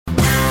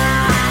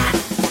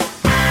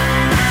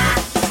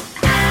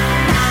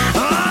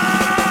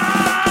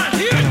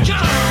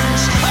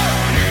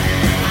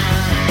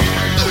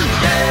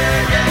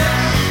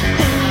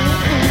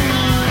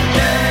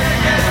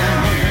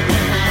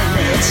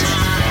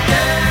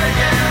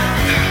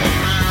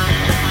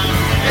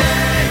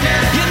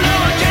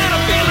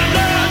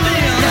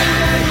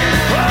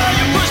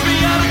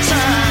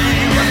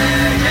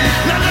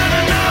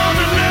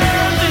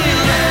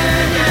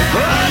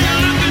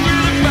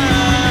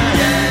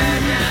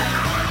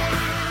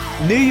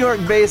New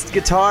York-based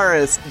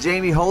guitarist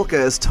Jamie Holka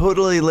is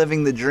totally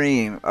living the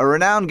dream. A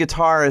renowned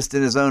guitarist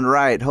in his own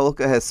right,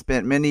 Holka has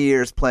spent many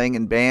years playing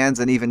in bands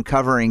and even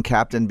covering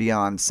Captain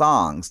Beyond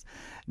songs.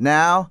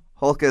 Now,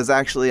 Holka is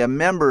actually a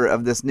member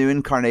of this new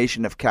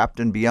incarnation of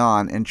Captain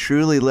Beyond and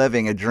truly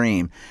living a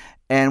dream.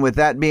 And with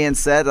that being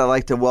said, I'd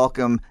like to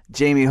welcome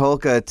Jamie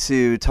Holka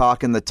to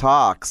Talkin' the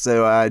Talk.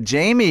 So,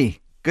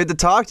 Jamie, good to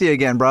talk to you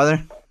again, brother.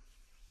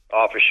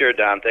 Oh, for sure,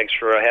 Don. Thanks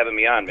for having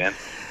me on, man.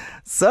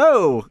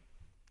 So,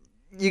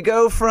 you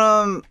go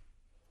from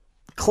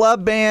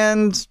club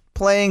band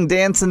playing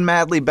Dancing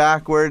Madly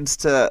Backwards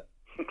to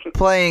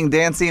playing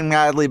Dancing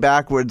Madly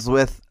Backwards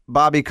with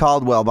Bobby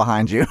Caldwell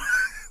behind you.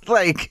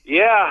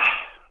 Yeah,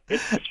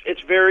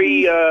 it's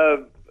very, as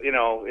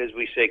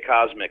we say,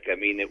 cosmic. I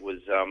mean, it was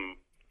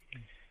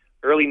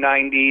early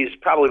 90s,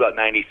 probably about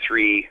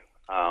 93.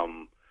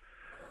 A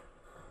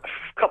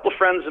couple of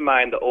friends of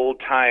mine, not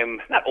old time,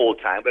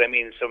 but I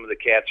mean some of the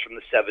cats from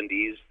the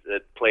 70s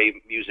that play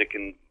music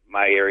in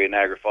my area,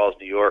 Niagara Falls,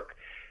 New York,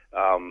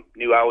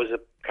 knew I was a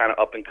kind of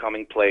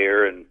up-and-coming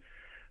player, and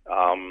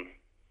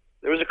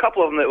there was a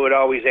couple of them that would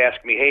always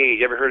ask me, "Hey,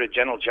 you ever heard of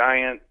Gentle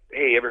Giant?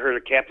 Hey, you ever heard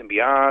of Captain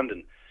Beyond?"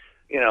 And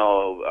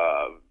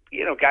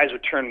guys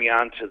would turn me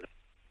on to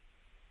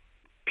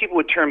people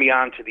would turn me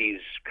on to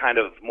these kind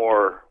of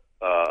more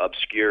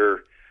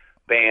obscure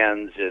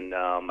bands, and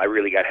I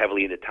really got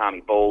heavily into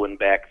Tommy Bolin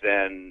back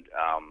then.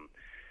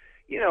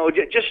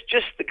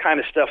 Just the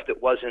kind of stuff that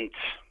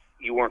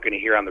you weren't going to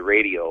hear on the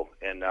radio.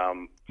 And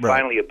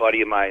finally, a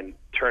buddy of mine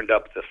turned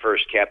up the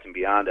first Captain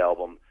Beyond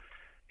album,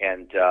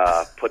 and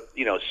as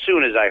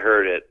soon as I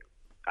heard it,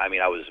 I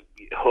mean, I was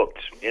hooked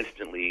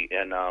instantly.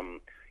 And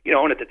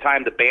and at the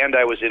time, the band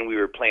I was in, we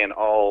were playing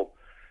all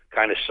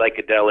kind of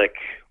psychedelic.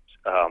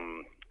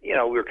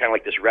 We were kind of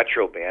like this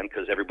retro band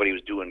because everybody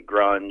was doing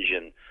grunge,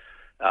 and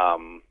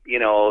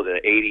the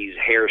 80s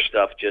hair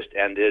stuff just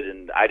ended,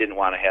 and I didn't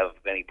want to have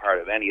any part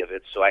of any of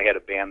it. So I had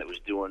a band that was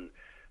doing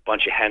a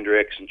bunch of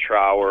Hendrix and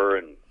Trower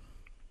and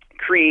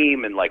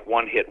Cream and like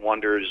one-hit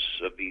wonders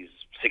of these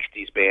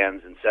 60s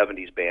bands and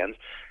 70s bands.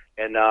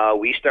 And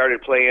we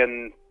started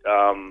playing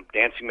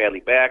Dancing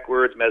Madly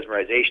Backwards,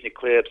 Mesmerization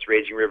Eclipse,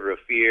 Raging River of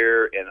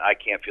Fear, and I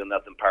Can't Feel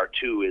Nothing Part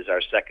 2 is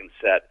our second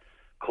set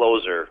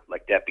closer.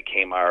 Like that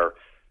became our,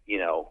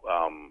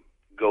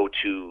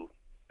 go-to,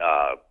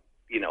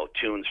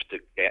 tunes to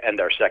end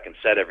our second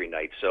set every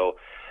night. So,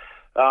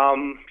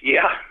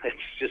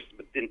 it's just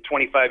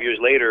 25 years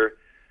later,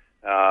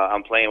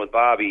 I'm playing with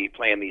Bobby,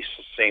 playing these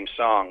same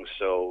songs.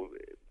 So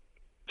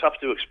tough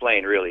to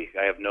explain, really.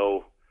 I have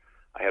no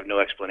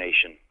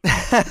explanation.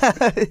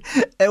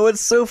 And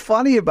what's so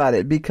funny about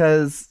it,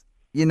 because,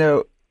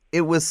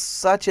 it was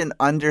such an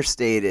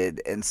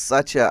understated and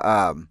such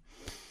a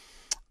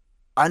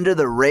under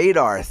the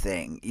radar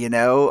thing,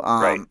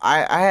 Right.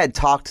 I had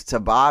talked to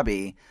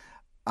Bobby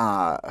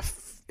more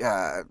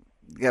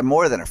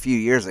than a few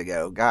years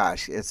ago.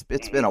 Gosh, it's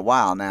been a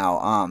while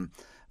now.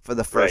 For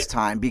the first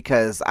time,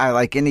 because I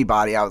like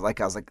anybody, I was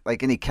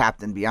like any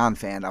Captain Beyond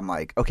fan. I'm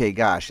like, okay,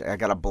 gosh, I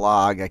got a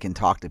blog, I can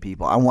talk to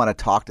people. I want to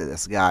talk to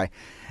this guy,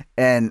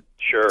 and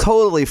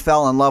totally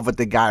fell in love with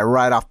the guy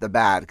right off the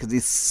bat because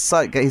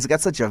he's got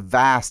such a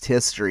vast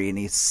history and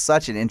he's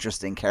such an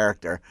interesting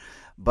character.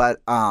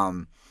 But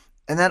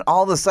and then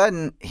all of a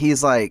sudden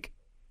he's like,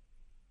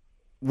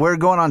 "We're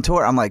going on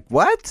tour." I'm like,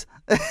 "What?"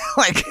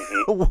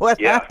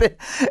 What happened?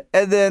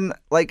 And then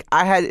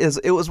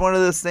it was one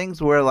of those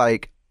things where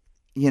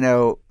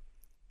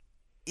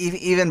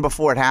even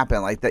before it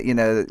happened, like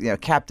that,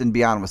 Captain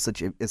Beyond was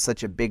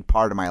such a big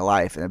part of my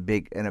life and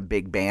a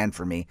big band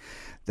for me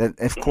that,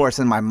 of course,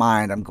 in my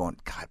mind, I'm going,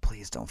 God,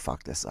 please don't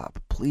fuck this up.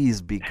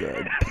 Please be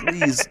good.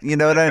 Please, you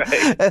know what I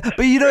mean?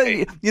 But you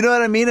know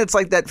what I mean? It's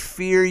like that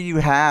fear you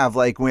have,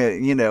 like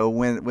when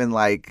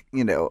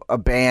a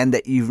band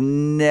that you've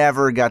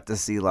never got to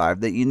see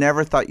live, that you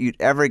never thought you'd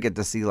ever get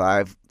to see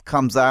live,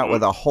 comes out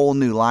with a whole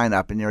new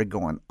lineup, and you're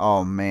going,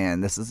 oh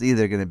man, this is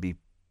either going to be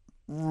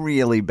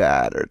really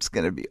bad or it's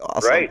going to be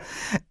awesome. Right.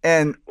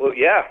 And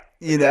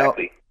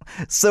exactly.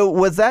 So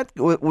was that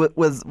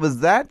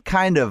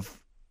kind of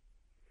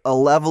a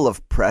level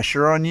of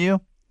pressure on you?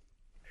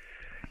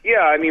 Yeah,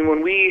 I mean,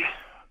 when we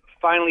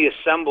finally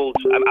assembled,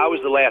 I was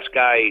the last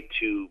guy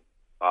to,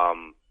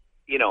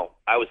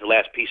 I was the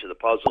last piece of the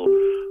puzzle.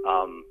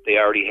 They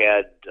already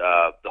had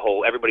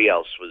everybody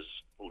else was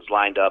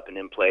lined up and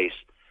in place.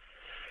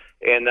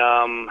 And,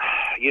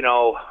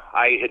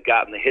 I had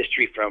gotten the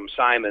history from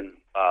Simon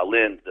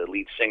Lind, the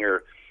lead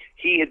singer.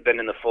 He had been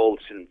in the fold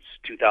since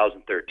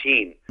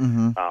 2013,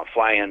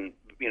 flying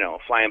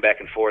back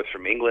and forth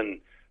from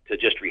England to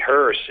just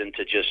rehearse and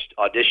to just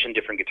audition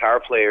different guitar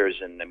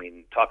players. And I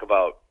mean, talk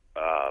about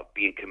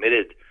being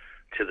committed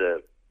to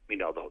the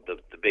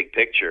big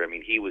picture. I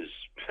mean, he was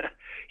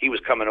he was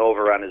coming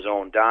over on his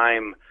own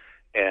dime,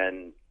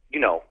 and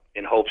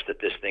in hopes that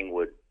this thing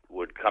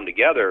would come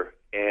together.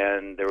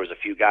 And there was a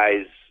few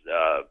guys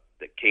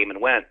that came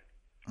and went,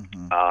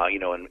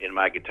 in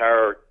my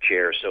guitar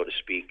chair, so to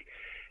speak.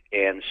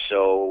 And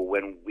so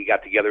when we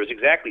got together, it was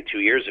exactly 2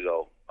 years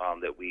ago.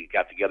 that we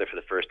got together for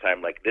the first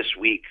time. Like this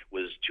week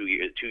was 2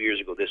 years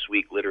ago. This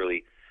week,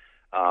 literally.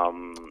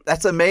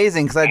 That's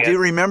amazing because I do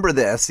remember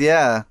this.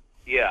 Yeah.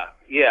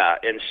 Yeah.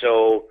 And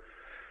so,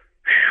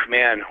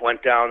 man,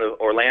 went down to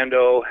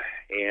Orlando,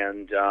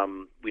 and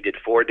we did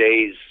 4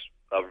 days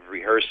of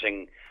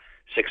rehearsing,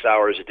 6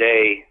 hours a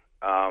day,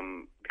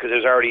 because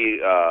there's already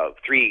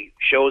 3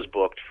 shows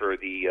booked for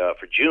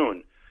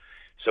June.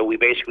 So we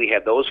basically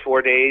had those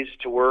 4 days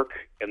to work,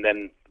 and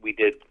then we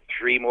did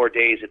 3 more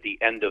days at the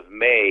end of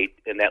May,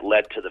 and that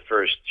led to the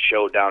first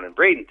show down in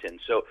Bradenton.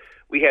 So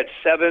we had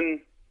 7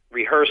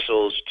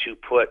 rehearsals to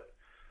put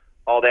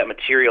all that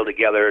material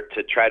together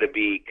to try to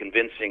be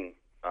convincing.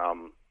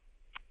 And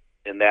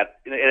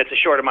it's a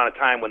short amount of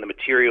time when the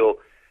material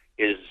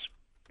is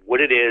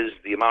what it is,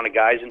 the amount of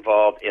guys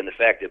involved, and the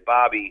fact that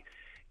Bobby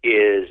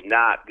is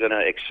not going to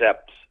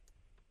accept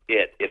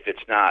it if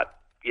it's not,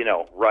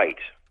 right.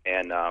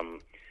 And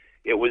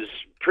it was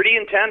pretty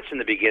intense in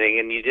the beginning,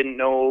 and you didn't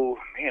know,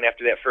 man,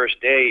 after that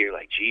first day, you're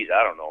like, geez,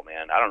 I don't know,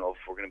 man. I don't know if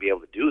we're going to be able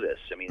to do this.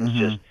 I mean, it's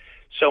just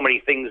so many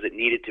things that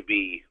needed to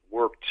be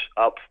worked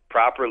up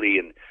properly,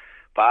 and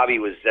Bobby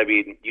was,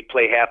 you'd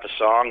play half a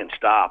song and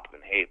stop,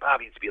 and hey,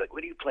 Bobby would be like,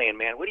 what are you playing,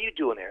 man? What are you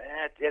doing there?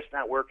 That's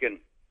not working,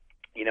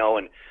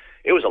 and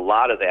it was a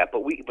lot of that,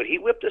 but he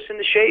whipped us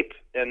into shape,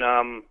 and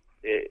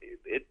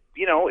it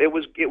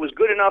was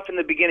good enough in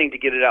the beginning to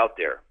get it out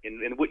there.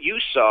 And what you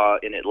saw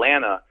in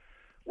Atlanta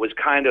was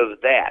kind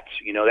of that,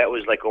 that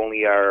was like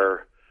only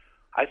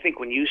I think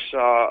when you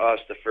saw us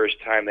the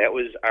first time, that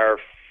was our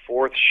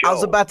 4th show. I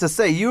was about to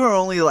say, you were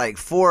only like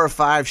 4 or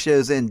 5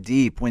 shows in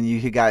deep when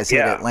you guys hit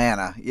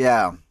Atlanta.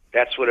 Yeah.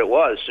 That's what it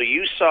was. So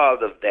you saw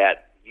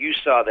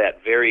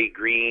that very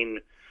green,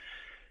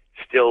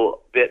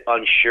 still a bit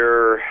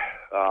unsure,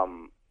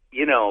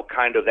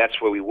 kind of that's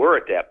where we were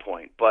at that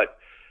point. But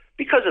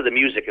because of the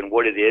music and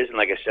what it is, and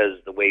like I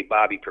said, the way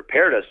Bobby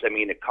prepared us, I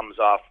mean, it comes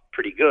off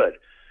pretty good.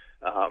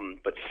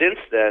 But since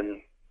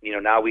then,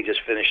 now we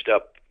just finished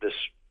up this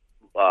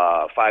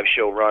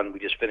 5-show run. We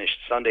just finished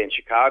Sunday in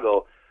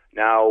Chicago.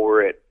 Now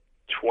we're at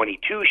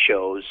 22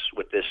 shows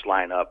with this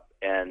lineup,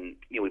 and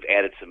we've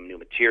added some new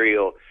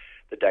material.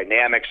 The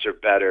dynamics are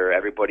better.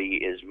 Everybody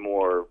is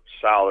more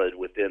solid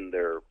within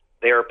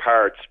their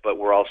parts, but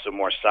we're also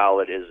more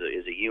solid as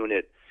a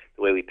unit.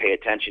 The way we pay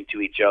attention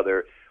to each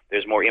other.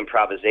 There's more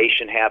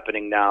improvisation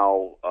happening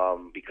now,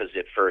 because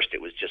at first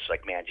it was just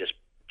like, man, just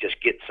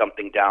get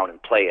something down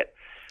and play it.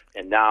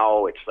 And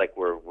now it's like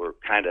we're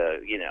kind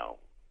of,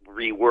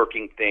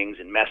 reworking things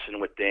and messing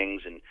with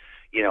things and,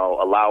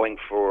 allowing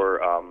for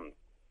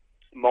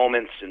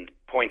moments and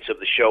points of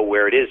the show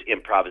where it is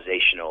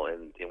improvisational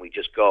and we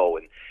just go.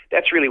 And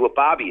that's really what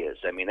Bobby is.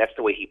 I mean, that's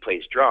the way he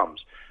plays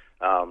drums.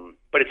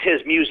 But it's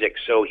his music,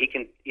 so he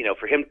can,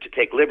 for him to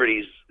take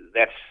liberties,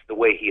 that's the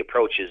way he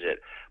approaches it.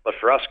 But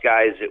for us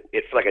guys,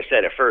 it's like I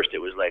said, at first it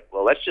was like,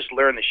 well, let's just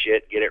learn the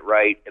shit, get it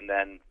right, and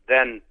then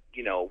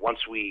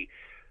once we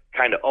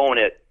kind of own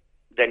it,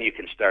 then you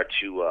can start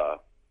to,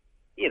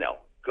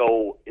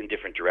 go in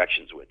different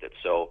directions with it.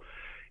 So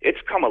it's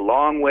come a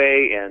long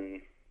way,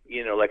 and,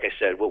 like I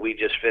said, what we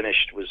just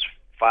finished was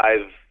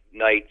 5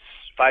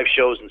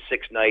 shows and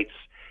 6 nights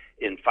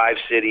in 5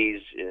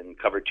 cities and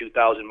covered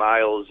 2,000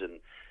 miles, and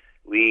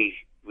we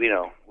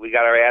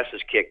got our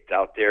asses kicked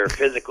out there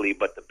physically,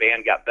 but the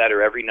band got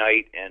better every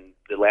night, and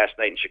the last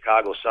night in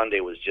Chicago, Sunday,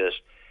 was just,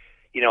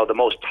 the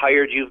most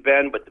tired you've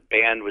been, but the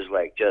band was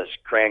like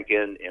just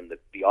cranking, and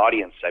the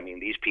audience, I mean,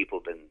 these people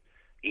have been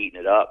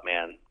eating it up,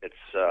 man.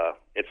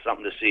 It's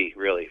something to see,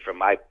 really, from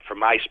my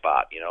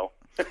spot,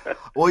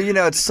 Well,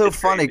 it's so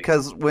funny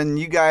because when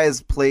you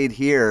guys played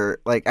here,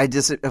 like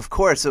of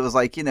course, it was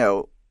like,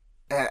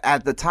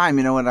 at the time,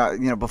 when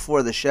I,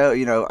 before the show,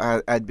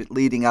 I'd been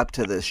leading up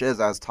to the shows,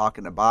 I was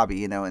talking to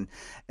Bobby, and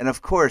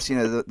of course,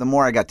 the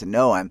more I got to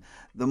know him,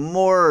 the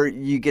more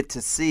you get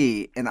to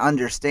see and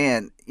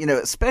understand,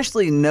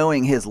 especially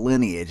knowing his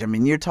lineage. I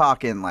mean, you're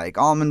talking like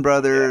Allman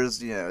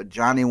Brothers,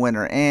 Johnny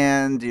Winter,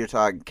 and you're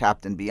talking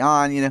Captain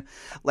Beyond,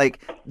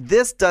 like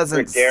this doesn't.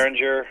 Rick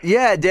Derringer.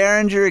 Yeah,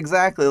 Derringer,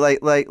 exactly.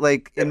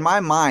 Like in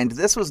my mind,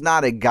 this was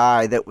not a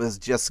guy that was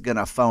just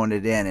gonna phone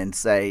it in and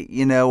say,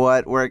 you know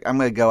what, I'm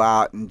gonna go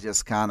out and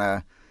just kind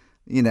of,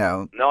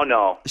 no,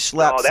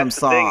 schlep that's some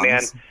the thing,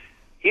 man. songs.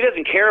 He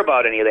doesn't care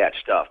about any of that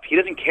stuff. He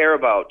doesn't care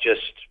about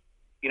just.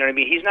 You know what I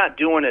mean? He's not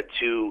doing it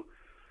to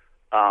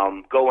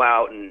go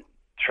out and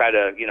try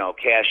to,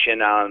 cash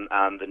in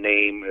on the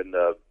name and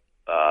the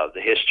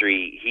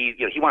history.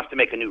 He wants to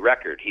make a new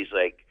record. He's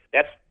like,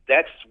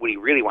 that's what he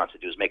really wants to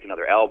do, is make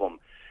another album.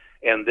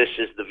 And this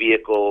is the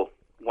vehicle,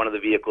 one of the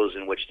vehicles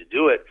in which to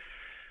do it,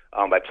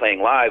 by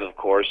playing live, of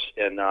course.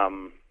 And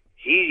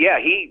he's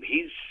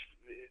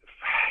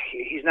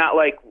not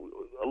like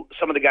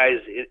some of the guys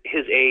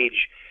his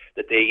age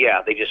that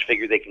they just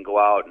figure they can go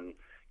out and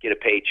get a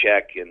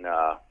paycheck, and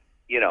I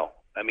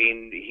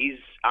mean, he's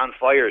on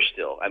fire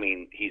still. I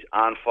mean, he's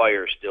on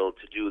fire still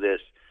to do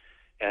this,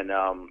 and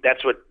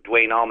that's what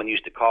Duane Allman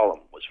used to call him,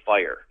 was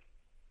fire.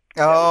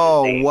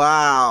 Oh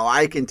wow,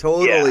 I can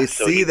totally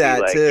see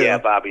that like, too. Yeah,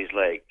 Bobby's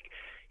like,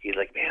 he's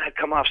like, man, I'd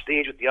come off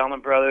stage with the Allman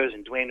Brothers,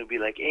 and Dwayne would be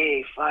like,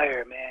 hey,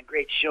 fire, man,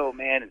 great show,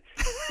 man. And,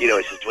 he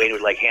says Dwayne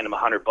would, like, hand him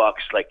 $100,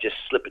 like, just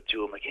slip it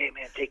to him, like, hey,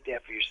 man, take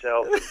that for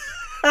yourself.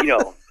 And,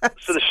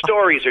 so the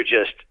stories are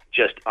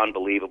just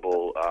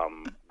unbelievable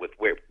with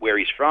where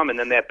he's from. And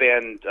then that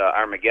band,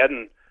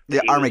 Armageddon.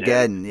 Yeah,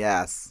 Armageddon,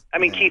 yes. I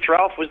mean, Keith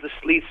Ralph was the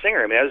lead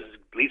singer. I mean, I was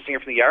the lead singer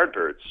from the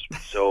Yardbirds.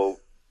 So,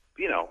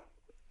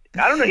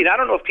 I don't know. I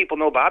don't know if people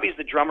know Bobby's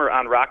the drummer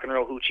on Rock and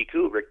Roll Hoochie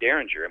Coo, Rick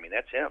Derringer. I mean,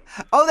 that's him.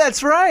 Oh,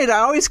 that's right. I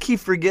always keep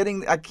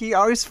forgetting.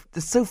 It's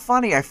so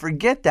funny. I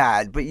forget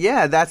that. But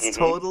yeah, that's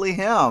totally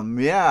him.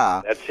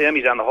 Yeah. That's him.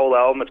 He's on the whole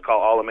album. It's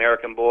called All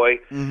American Boy.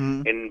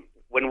 Mm-hmm. And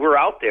when we're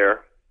out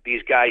there,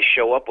 these guys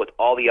show up with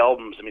all the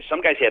albums. I mean,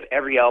 some guys have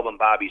every album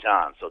Bobby's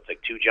on. So it's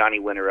like 2 Johnny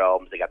Winter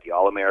albums. They got the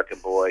All American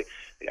Boy.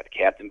 They got the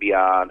Captain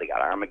Beyond. They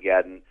got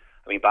Armageddon.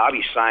 I mean,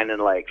 Bobby's signing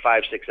like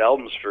 5, 6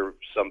 albums for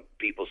some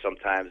people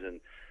sometimes,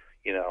 and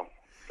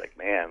like,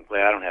 man, I'm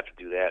glad I don't have to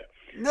do that.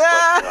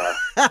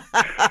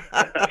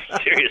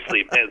 But,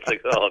 seriously, man, it's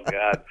like, oh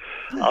God,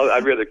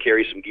 I'd rather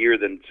carry some gear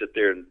than sit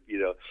there and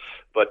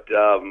But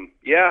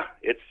yeah,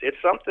 it's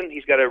something.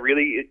 He's got a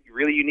really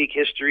unique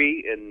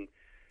history, and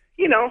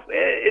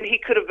and he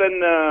could have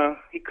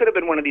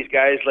been one of these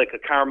guys like a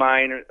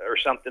Carmine or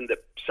something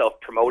that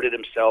self-promoted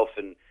himself,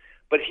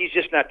 but he's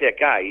just not that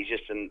guy.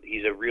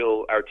 He's a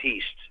real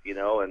artiste,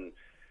 and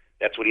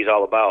that's what he's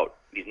all about.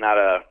 He's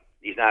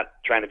not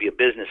trying to be a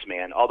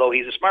businessman, although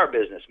he's a smart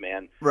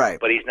businessman. Right.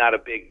 But he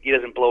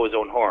doesn't blow his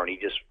own horn. He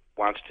just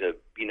wants to,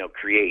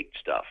 create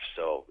stuff.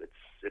 So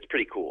it's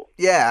pretty cool.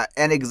 Yeah,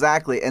 and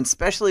exactly. And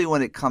especially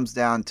when it comes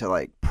down to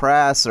like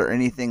press or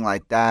anything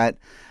like that.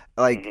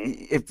 Like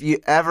if you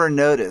ever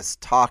notice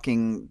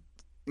talking,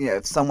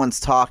 if someone's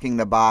talking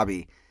to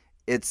Bobby,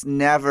 it's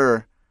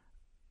never,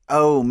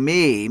 oh,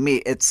 me,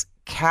 it's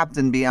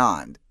Captain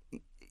Beyond.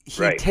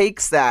 He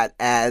takes that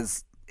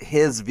as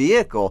his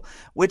vehicle,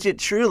 which it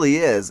truly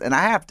is. And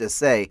I have to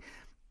say,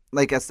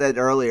 like I said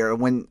earlier,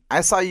 when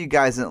I saw you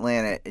guys in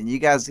Atlanta and you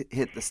guys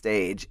hit the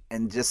stage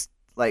and just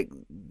like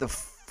the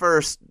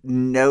first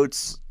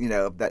notes,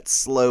 that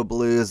slow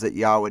blues that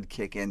y'all would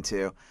kick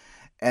into,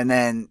 and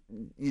then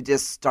you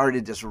just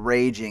started just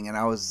raging, and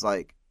I was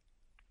like,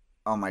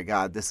 oh my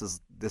God, this is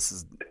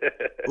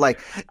like,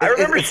 I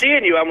remember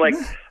seeing you. I'm like,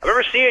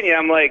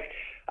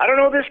 I don't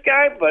know this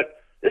guy, but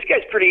this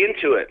guy's pretty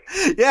into it.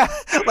 Yeah,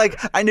 like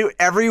I knew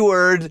every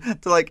word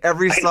to like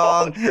every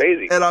song. It's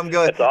crazy. And I'm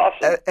going, that's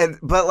awesome.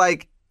 But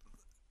like,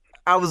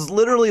 I was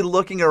literally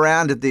looking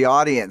around at the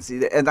audience,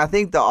 and I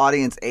think the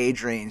audience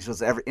age range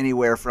was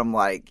anywhere from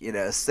like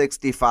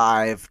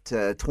 65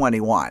 to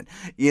 21.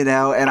 And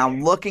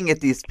I'm looking at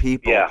these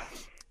people. Yeah.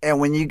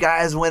 And when you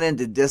guys went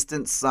into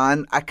Distant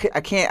Sun, I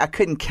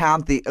couldn't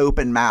count the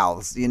open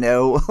mouths.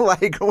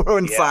 Like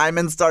when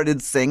Simon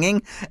started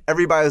singing,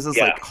 everybody was just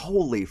like,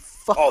 "Holy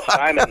fuck!" Oh,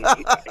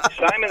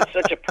 Simon's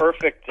such a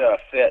perfect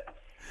fit,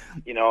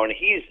 and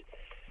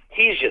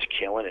he's just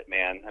killing it,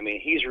 man. I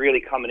mean, he's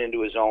really coming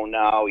into his own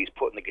now. He's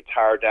putting the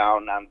guitar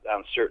down on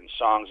certain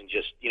songs and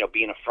just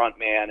being a front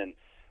man, and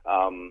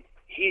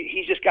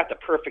he's just got the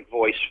perfect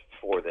voice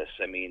for this.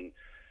 I mean,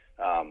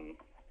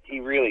 he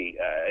really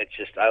it's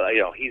just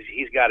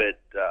he's got it.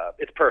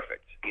 It's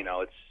perfect.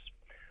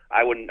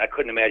 I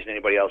couldn't imagine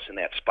anybody else in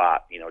that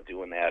spot.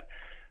 Doing that.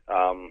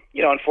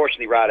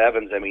 Unfortunately, Rod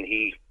Evans. I mean,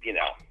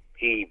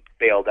 he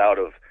bailed out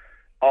of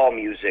all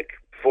music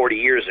 40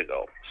 years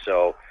ago.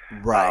 So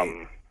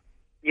right.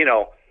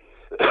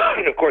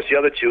 And of course the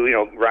other two,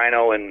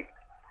 Rhino and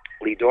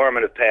Lee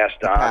Dorman have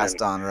passed on.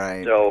 Passed on,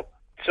 right. So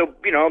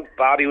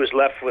Bobby was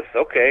left with,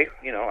 okay,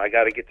 I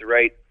got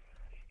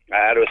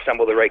to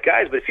assemble the right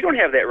guys. But if you don't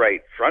have that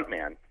right front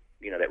man,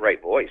 that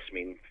right voice, I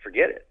mean,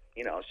 forget it.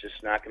 It's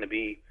just not going to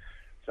be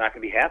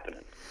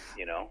happening,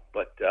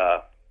 But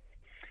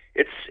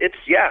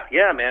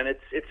yeah, man,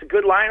 it's a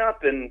good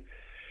lineup, and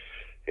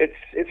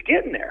it's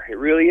getting there. It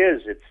really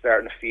is. It's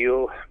starting to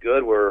feel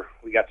good.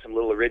 We got some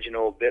little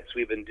original bits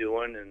we've been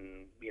doing,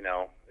 and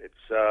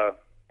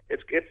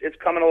it's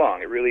coming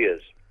along. It really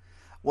is.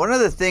 One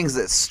of the things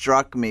that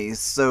struck me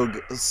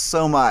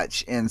so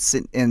much in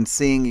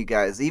seeing you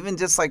guys, even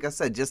just like I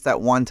said, just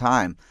that one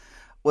time,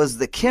 was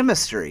the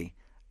chemistry.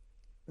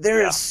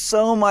 There is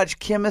so much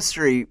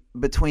chemistry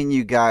between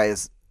you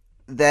guys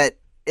that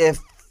if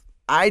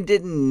I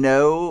didn't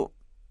know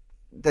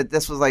that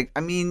this was like, I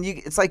mean,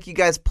 it's like you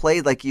guys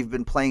played like you've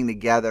been playing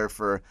together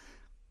for,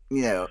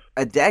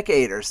 a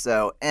decade or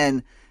so.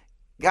 And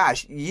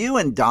gosh, you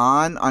and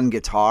Don on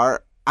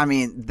guitar, I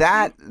mean,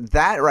 that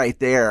right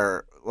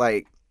there,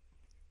 like,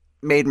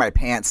 made my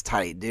pants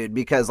tight, dude,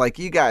 because like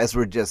you guys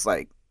were just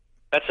like,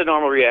 that's a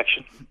normal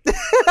reaction.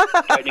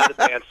 Tightening of the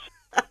pants.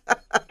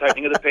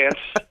 Tightening of the pants.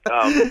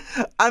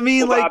 I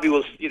mean, like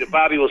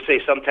Bobby will say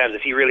sometimes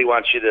if he really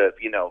wants you to,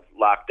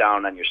 lock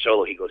down on your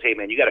solo, he goes, "Hey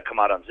man, you got to come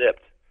out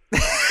unzipped."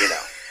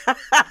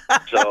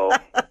 So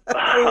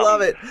I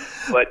love it.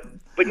 But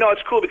no,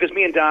 it's cool because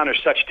me and Don are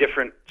such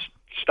different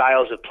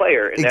styles of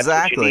player, and that's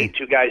what you need.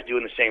 Two guys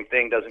doing the same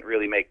thing doesn't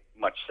really make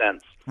much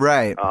sense.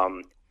 Right.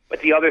 But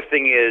the other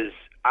thing is,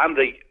 I'm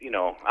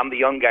the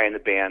young guy in the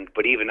band,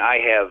 but even I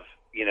have,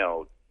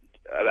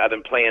 I've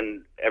been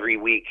playing every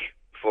week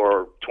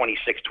for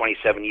 26,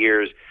 27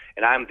 years,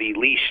 and I'm the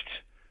least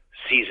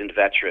seasoned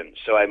veteran.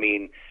 So I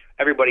mean,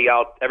 everybody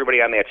on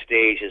that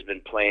stage has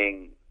been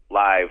playing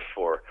live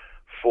for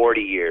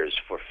 40 years,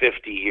 for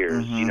 50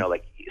 years. Mm-hmm.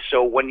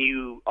 So when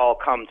you all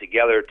come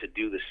together to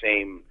do the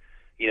same,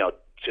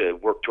 to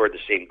work toward the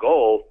same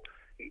goal,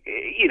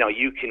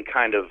 you can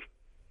kind of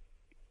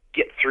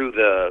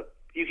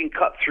you can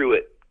cut through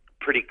it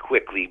pretty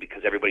quickly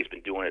because everybody's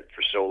been doing it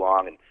for so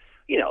long, and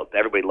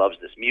everybody loves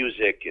this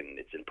music and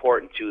it's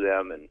important to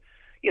them. And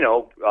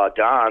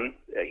Don,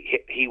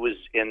 he was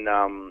in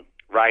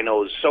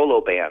Rhino's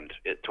solo band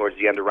towards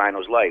the end of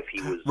Rhino's life.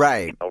 He was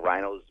right.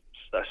 Rhino's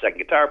second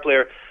guitar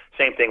player.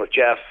 Same thing with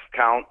Jeff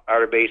Count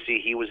Artabasi.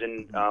 He was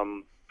in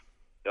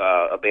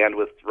a band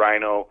with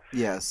Rhino.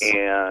 Yes.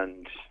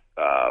 And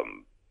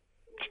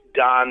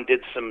Don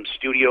did some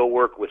studio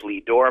work with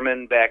Lee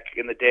Dorman back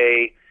in the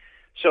day.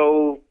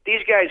 So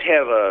these guys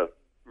have a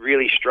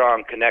really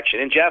strong connection.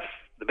 And Jeff,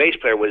 the bass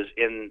player, was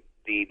in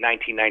the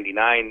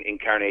 1999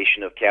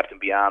 incarnation of Captain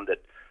Beyond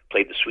that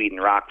played the Sweden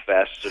Rock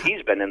Fest. So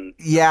he's been in.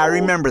 Yeah, I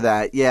remember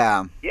that.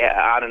 Yeah.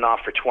 Yeah, on and off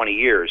for 20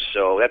 years.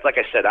 So that's, like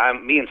I said,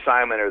 me and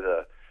Simon are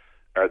the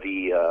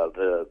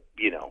the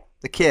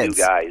kids,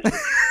 new guys.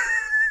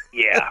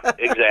 Yeah,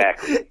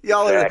 exactly.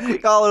 Y'all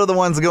are the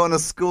ones going to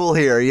school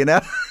here,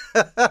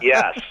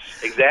 Yes,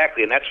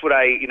 exactly. And that's what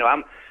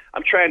I'm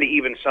trying to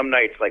even some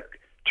nights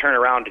turn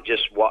around to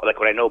just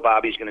when I know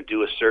Bobby's going to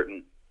do a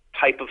certain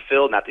type of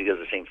fill, not that he does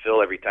the same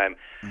fill every time,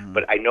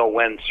 but I know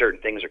when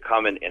certain things are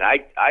coming, and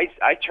I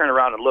turn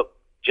around and look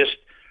just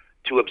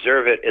to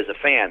observe it as a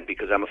fan,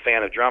 because I'm a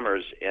fan of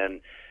drummers, and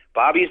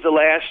Bobby's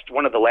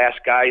one of the last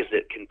guys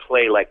that can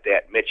play like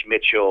that Mitch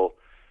Mitchell,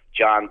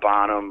 John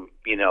Bonham,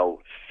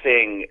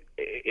 thing,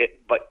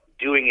 but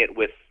doing it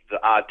with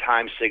the odd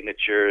time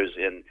signatures.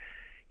 And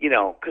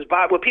because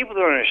what people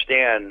don't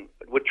understand,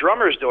 what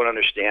drummers don't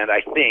understand,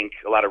 I think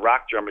a lot of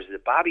rock drummers, is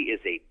that Bobby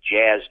is a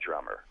jazz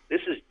drummer.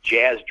 This is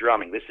jazz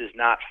drumming. This is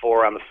not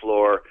four on the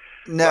floor,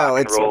 no,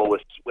 rock and roll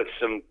with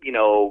some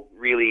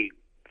really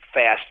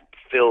fast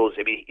fills.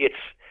 I mean, it's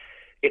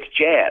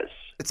jazz.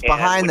 It's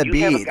behind the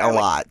beat a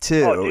lot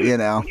too. When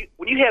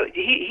you have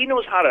he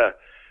knows how to.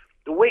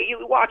 The way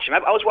you watch him,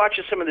 I was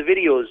watching some of the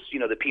videos,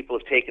 that people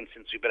have taken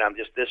since we've been on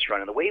just this run,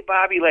 and the way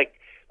Bobby, like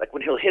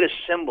when he'll hit a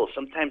cymbal,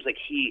 sometimes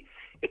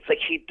it's like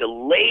he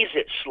delays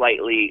it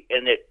slightly,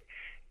 and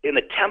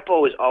the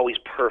tempo is always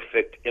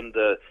perfect. And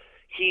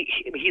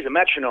he's a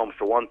metronome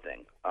for one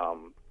thing,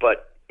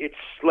 but it's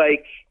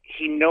like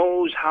he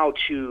knows how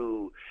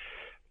to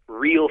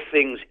reel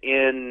things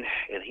in,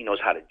 and he knows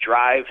how to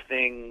drive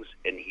things,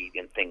 and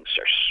things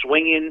are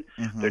swinging.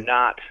 Mm-hmm. They're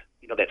not,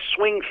 that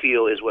swing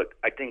feel is what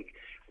I think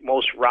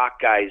most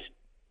rock guys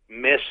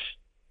miss,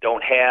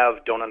 don't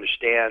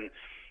understand.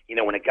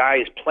 When a guy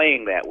is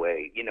playing that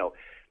way,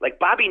 like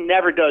Bobby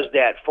never does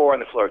that four on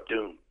the floor,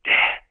 doom, da,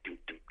 doom,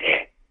 doom,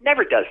 da.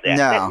 Never does that.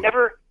 No. That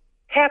never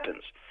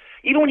happens.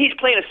 Even when he's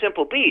playing a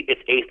simple beat,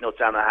 it's eighth notes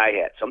on the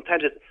hi-hat.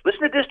 Sometimes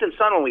listen to Distant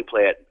Sun when we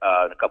play it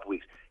in a couple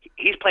weeks.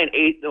 He's playing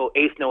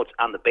eighth notes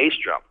on the bass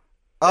drum.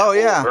 Oh,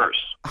 yeah.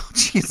 Verse. Oh,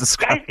 Jesus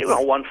Christ. Guys,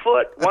 1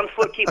 foot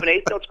keeping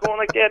eighth notes going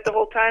like that the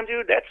whole time,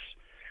 dude. That's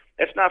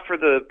not for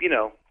the,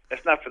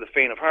 that's not for the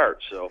faint of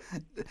heart. So,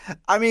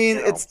 I mean,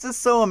 it's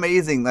just so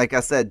amazing, like I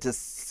said, to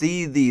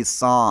see these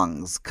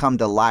songs come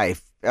to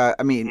life.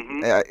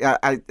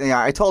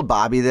 I told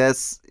Bobby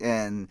this,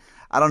 and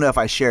I don't know if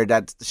I shared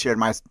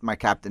my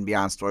Captain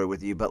Beyond story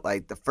with you, but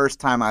the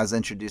first time I was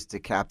introduced to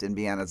Captain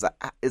Beyond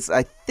is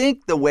I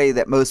think the way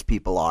that most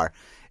people are,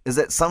 is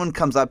that someone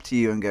comes up to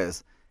you and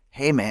goes,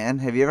 "Hey man,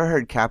 have you ever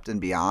heard Captain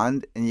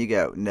Beyond?" And you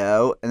go,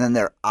 "No," and then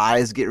their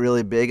eyes get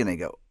really big and they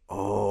go,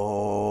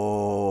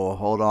 "Oh,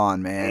 hold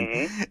on, man."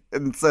 Mm-hmm.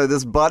 And so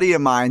this buddy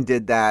of mine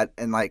did that,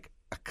 and a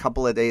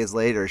couple of days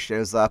later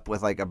shows up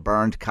with a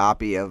burned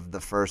copy of the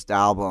first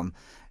album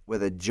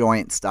with a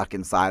joint stuck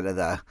inside of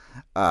the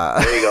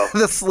there you go.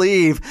 the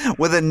sleeve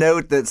with a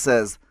note that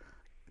says,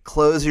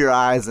 "Close your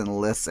eyes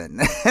and listen."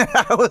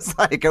 I was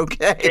like,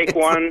 okay. Take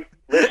one,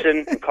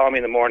 listen, and call me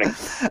in the morning.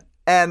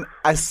 And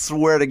I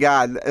swear to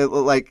God,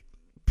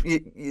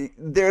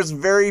 there's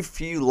very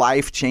few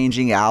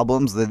life-changing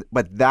albums,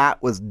 but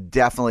that was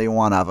definitely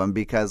one of them,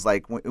 because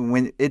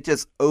when it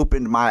just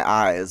opened my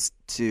eyes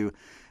to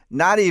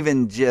not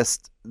even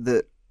just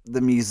the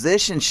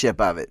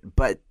musicianship of it,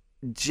 but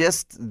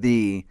just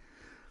what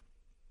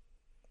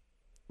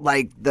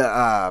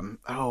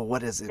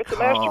is it it's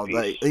called?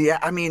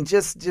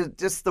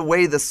 Just the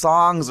way the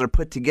songs are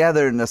put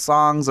together, and the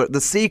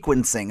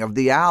sequencing of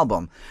the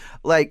album.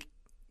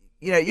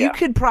 You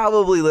could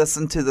probably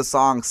listen to the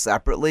songs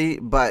separately,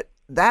 but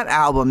that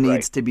album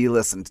needs to be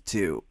listened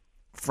to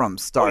from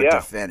start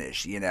to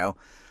finish,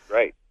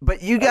 Right.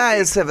 But you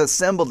guys have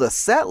assembled a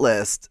set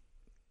list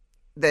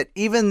that,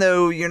 even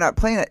though you're not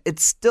playing it, it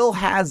still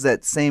has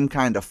that same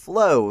kind of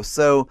flow.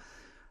 So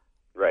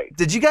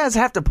did you guys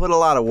have to put a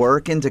lot of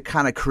work into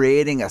kind of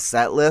creating a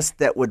set list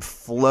that would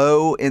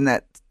flow in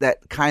that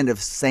that kind of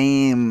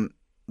same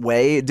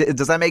way.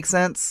 Does that make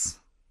sense?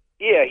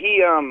 Yeah,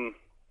 he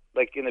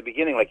like in the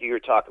beginning, like you were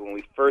talking when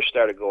we first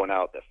started going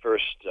out, the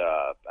first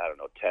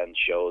 10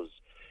 shows,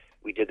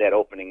 we did that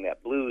opening,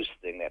 that blues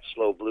thing, that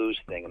slow blues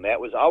thing, and that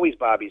was always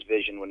Bobby's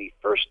vision when he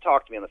first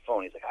talked to me on the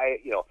phone. He's like, I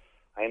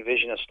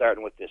envision us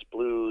starting with this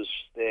blues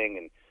thing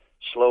and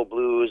slow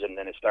blues, and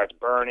then it starts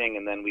burning,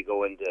 and then we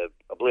go into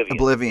Oblivion.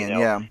 Oblivion,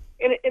 yeah.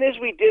 And as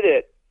we did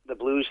it, the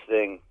blues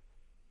thing,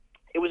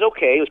 it was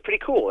okay. It was pretty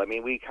cool. I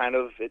mean, we kind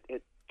of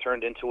it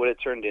turned into what it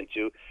turned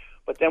into.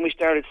 But then we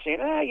started saying,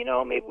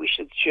 maybe we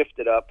should shift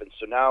it up. And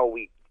so now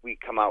we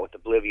come out with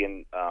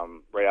Oblivion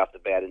right off the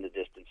bat, In the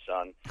Distant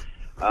Sun.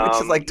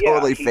 Which is like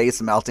totally face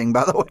melting,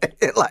 by the way.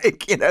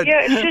 Like, you know.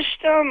 Yeah, it's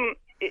just,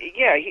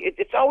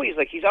 it's always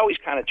like he's always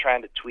kind of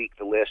trying to tweak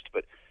the list.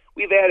 But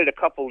we've added a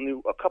couple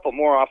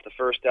more off the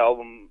first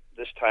album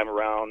this time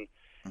around.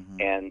 Mm-hmm.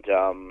 And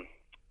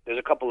there's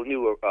a couple of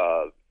new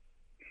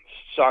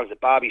songs that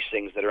Bobby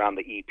sings that are on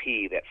the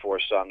EP, that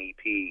 4-song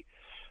EP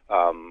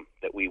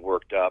that we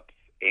worked up.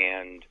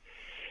 And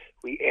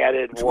we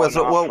added one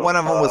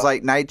of them was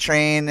like Night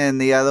Train,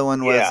 and the other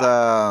one was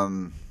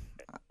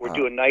we're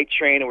doing Night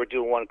Train, and we're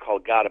doing one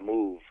called Gotta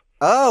Move.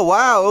 Oh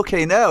wow,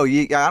 okay, no,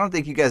 I don't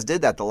think you guys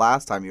did that the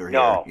last time you were here.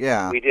 No,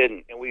 yeah, we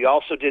didn't, and we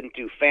also didn't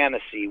do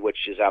Fantasy,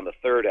 which is on the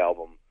third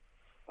album,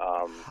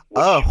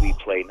 which we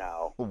play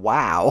now.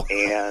 Wow.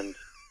 And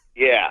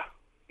yeah,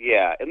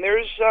 and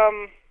there's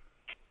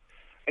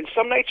and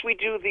some nights we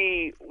do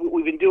what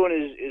we've been doing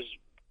is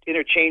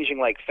interchanging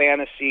like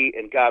Fantasy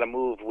and Gotta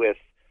Move with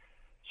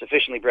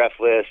Sufficiently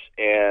Breathless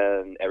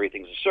and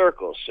Everything's a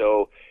Circle.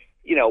 So,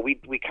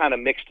 we kind of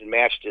mixed and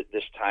matched it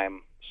this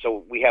time.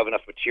 So we have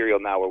enough material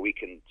now where we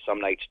can some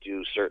nights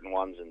do certain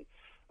ones and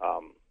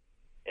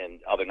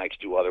other nights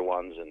do other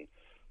ones. And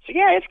so,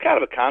 yeah, it's kind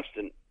of a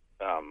constant,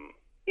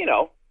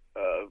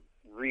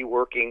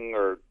 reworking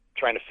or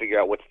trying to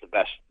figure out what's the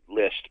best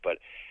list. But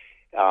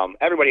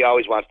everybody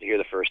always wants to hear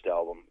the first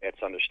album.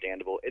 It's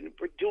understandable. And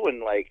we're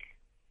doing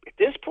at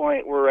this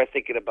point, we're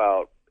thinking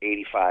about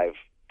 85%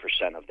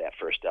 of that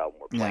first album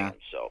we're playing. Yeah.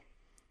 So,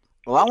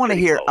 well, I want to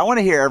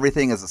hear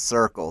Everything as a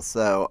Circle.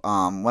 So,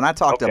 when I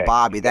talk to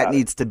Bobby, that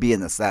needs to be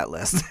in the set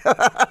list.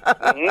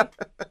 Mm-hmm.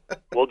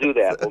 We'll do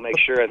that. We'll make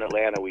sure in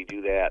Atlanta we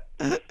do that.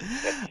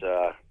 That's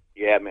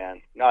yeah,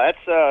 man. No,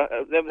 that's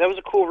that was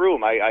a cool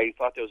room. I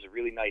thought that was a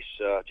really nice,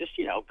 just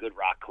good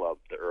rock club,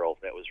 the Earl.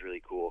 That was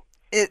really cool.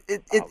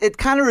 It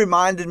kind of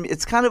reminded me.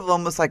 It's kind of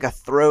almost like a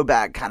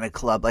throwback kind of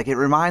club. Like it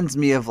reminds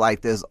me of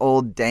like those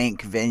old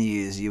dank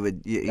venues you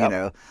would you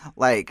know,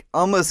 like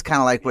almost kind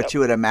of like what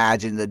you would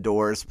imagine the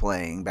Doors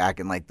playing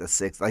back in like the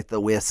like the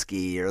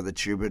Whiskey or the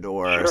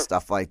Troubadour or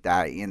stuff like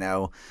that.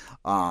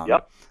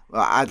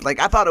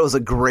 I thought it was a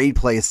great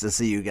place to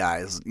see you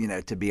guys.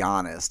 To be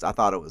honest, I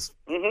thought it was.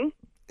 Mm-hmm.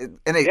 It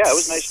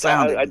was nice.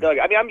 I dug.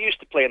 I mean, I'm used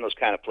to playing those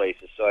kind of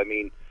places, so I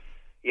mean.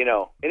 And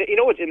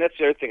what? And that's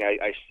the other thing.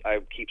 I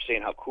keep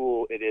saying how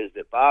cool it is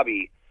that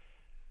Bobby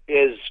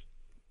is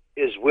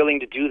willing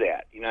to do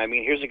that. I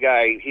mean, here's a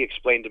guy. He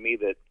explained to me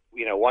that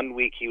 1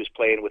 week he was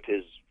playing with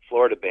his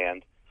Florida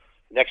band,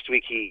 next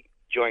week he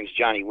joins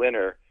Johnny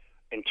Winter,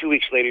 and 2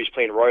 weeks later he's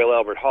playing Royal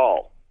Albert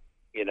Hall.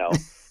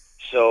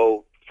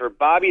 So for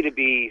Bobby to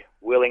be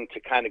willing to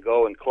kind of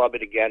go and club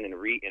it again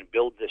and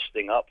build this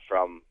thing up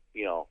from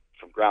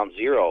ground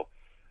zero,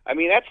 I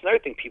mean that's another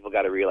thing people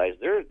got to realize.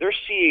 They're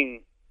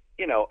seeing.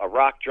 A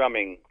rock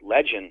drumming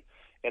legend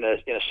and a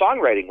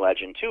songwriting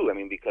legend too. I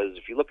mean, because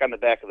if you look on the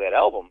back of that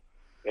album,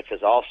 it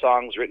says all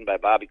songs written by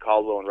Bobby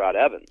Caldwell and Rod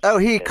Evans. Oh,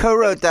 he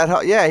co-wrote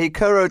that. He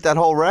co-wrote that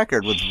whole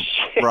record with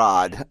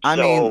Rod. I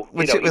mean,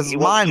 it was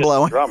mind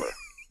blowing. Drummer.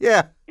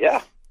 Yeah.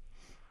 Yeah.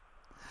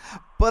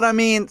 But I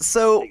mean,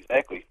 so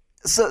exactly.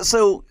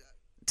 So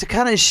to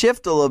kind of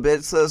shift a little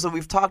bit, so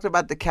we've talked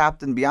about the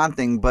Captain Beyond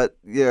thing, but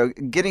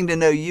getting to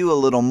know you a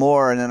little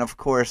more, and then of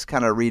course,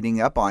 kind of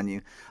reading up on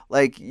you.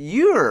 Like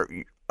you're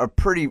a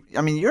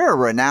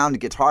renowned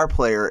guitar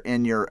player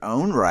in your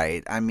own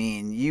right. I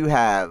mean,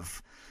 you're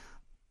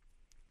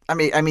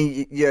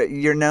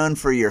known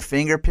for your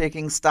finger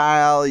picking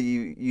style.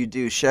 You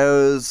do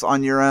shows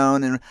on your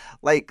own, and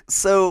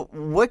so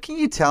what can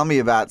you tell me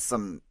about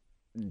some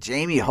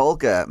Jamie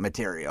Holka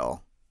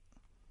material?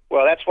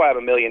 Well, that's why I'm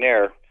a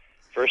millionaire,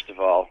 first of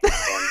all.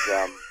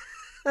 And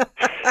wait,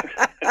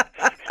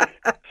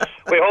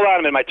 hold on a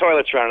minute. My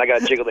toilet's running. I got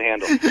to jiggle the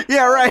handle.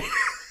 Yeah, right.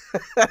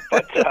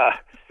 But,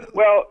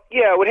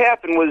 what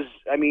happened was,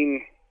 I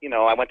mean,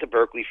 I went to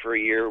Berkeley for a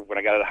year when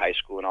I got out of high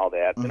school and all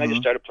that. Then I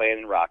just started playing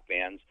in rock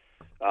bands.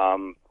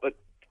 But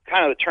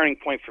kind of the turning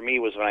point for me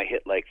was when I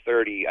hit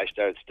 30, I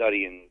started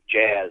studying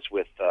jazz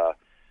with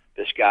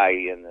this guy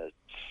in the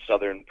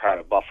southern part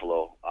of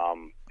Buffalo.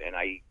 And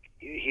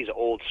he's an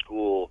old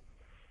school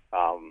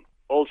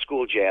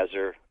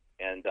jazzer.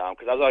 And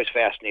because I was always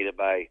fascinated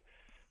by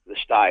the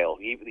style,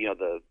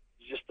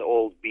 just the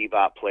old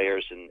bebop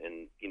players and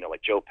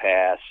like Joe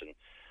Pass and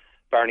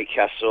Barney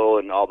Kessel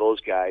and all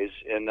those guys.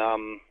 And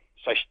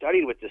so I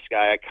studied with this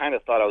guy. I kind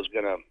of thought I was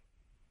going to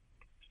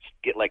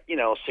get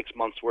 6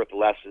 months worth of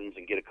lessons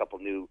and get a couple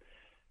new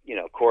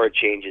chord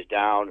changes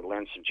down and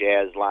learn some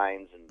jazz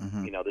lines and,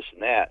 this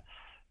and that.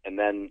 And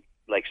then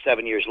like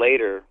 7 years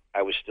later,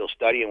 I was still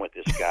studying with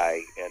this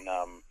guy. And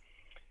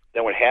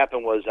then what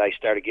happened was I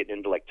started getting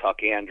into like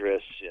Tuck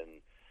Andrus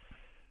and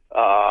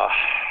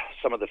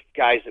some of the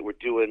guys that were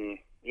doing,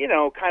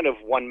 kind of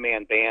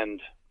one-man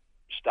band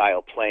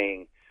style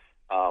playing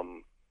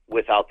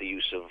without the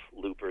use of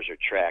loopers or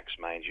tracks,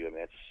 mind you. I mean,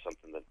 that's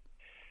something that,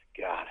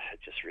 God,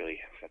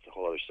 that's a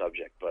whole other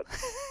subject. But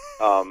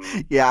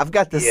yeah, I've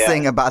got this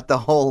thing about the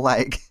whole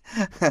I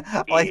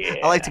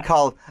like to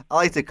call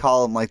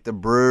them like the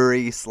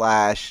brewery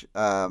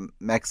 /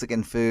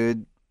 Mexican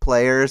food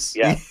players.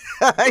 Yeah,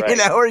 right.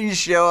 Where you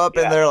show up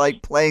and they're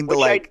like playing the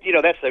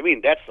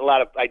that's a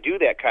lot of, I do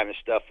that kind of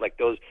stuff. Like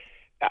those,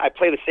 I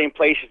play the same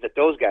places that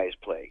those guys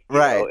play,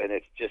 right? And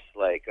it's just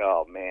like,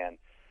 oh man.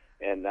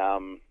 And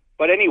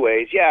but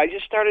anyways, I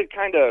just started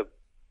kind of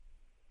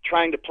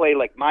trying to play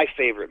like my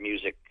favorite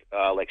music,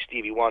 like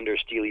Stevie Wonder,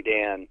 Steely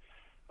Dan,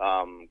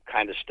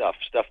 kind of stuff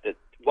that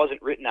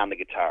wasn't written on the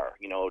guitar,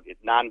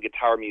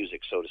 non-guitar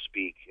music, so to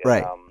speak. And,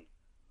 right.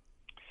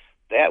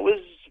 That was,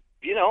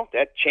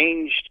 that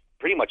changed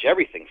pretty much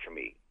everything for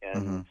me.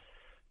 And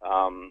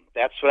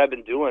that's what I've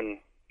been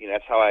doing.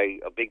 That's how a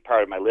big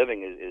part of my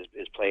living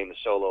is playing the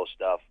solo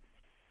stuff.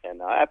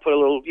 And I put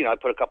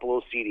a couple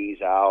little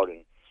CDs out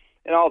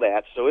and all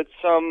that. So it's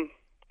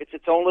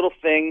its own little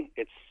thing.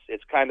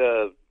 It's kind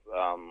of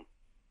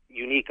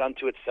unique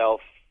unto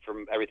itself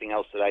from everything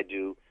else that I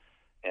do.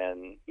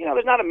 And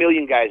there's not a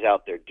million guys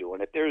out there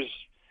doing it. There's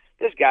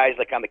guys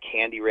like on the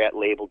Candy Rat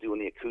label doing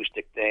the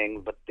acoustic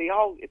thing, but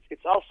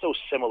it's all so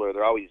similar.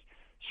 They're always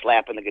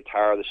slapping the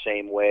guitar the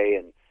same way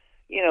and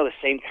the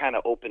same kind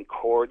of open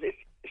chords.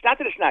 It's not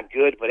that it's not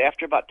good, but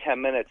after about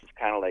 10 minutes it's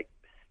kind of like,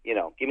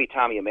 give me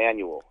Tommy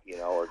Emmanuel,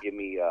 or give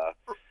me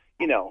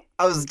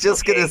I was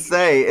just gonna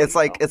say, it's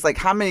like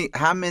how many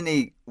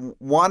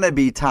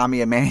wannabe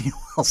Tommy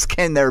Emmanuels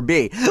can there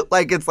be?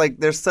 Like it's like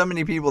there's so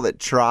many people that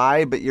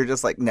try, but you're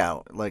just like,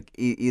 no, like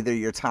either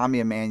you're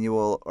Tommy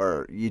Emmanuel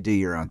or you do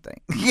your own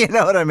thing. You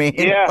know what I mean?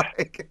 Yeah.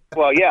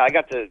 Well, yeah, I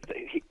got to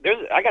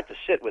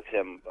sit with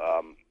him.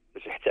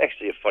 It's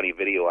actually a funny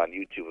video on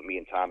YouTube of me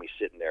and Tommy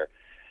sitting there,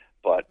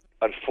 but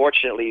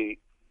unfortunately,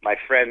 my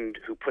friend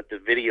who put the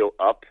video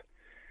up,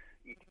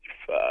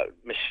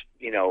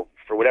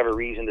 for whatever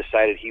reason,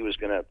 decided he was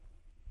going to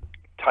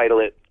title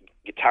it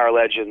Guitar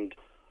Legend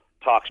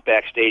Talks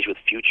Backstage with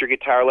Future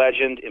Guitar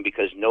Legend. And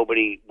because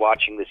nobody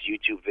watching this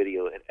YouTube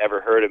video had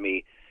ever heard of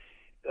me,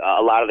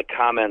 a lot of the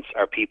comments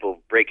are people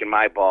breaking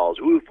my balls.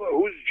 Who's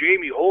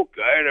Jamie Holt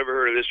guy? I never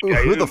heard of this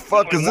guy. Who the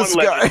fuck is this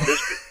guy?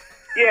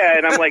 Yeah,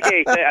 and I'm like,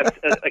 hey,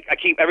 I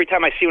keep, every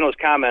time I see one of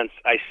those comments,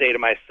 I say to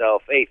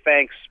myself, hey,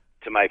 thanks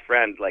to my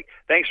friend, like,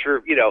 thanks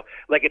for,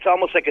 like, it's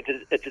almost like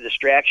it's a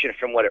distraction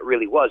from what it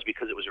really was,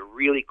 because it was a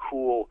really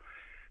cool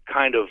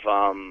kind of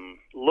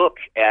look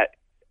at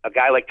a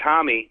guy like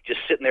Tommy just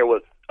sitting there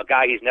with a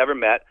guy he's never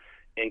met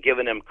and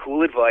giving him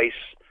cool advice,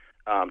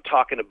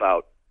 talking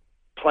about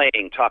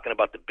playing, talking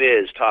about the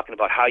biz, talking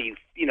about how and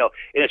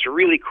it's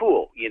really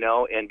cool,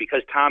 and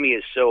because Tommy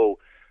is so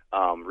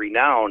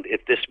renowned,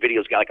 if this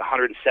video's got like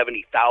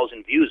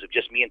 170,000 views of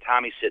just me and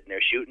Tommy sitting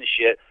there shooting the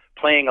shit,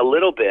 playing a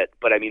little bit,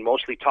 but I mean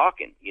mostly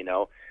talking,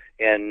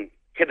 and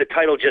had the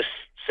title just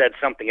said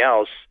something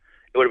else,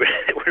 it would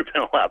have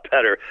been a lot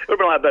better. It would have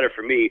been a lot better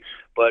for me.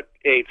 But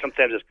hey,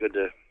 sometimes it's good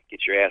to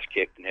get your ass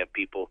kicked and have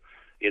people,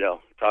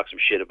 talk some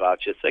shit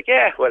about you. It's like,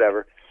 yeah,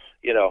 whatever,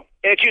 and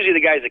it's usually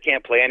the guys that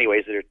can't play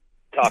anyways that are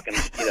talking,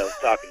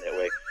 talking that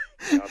way.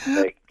 It's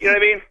like, you know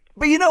what I mean?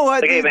 But you know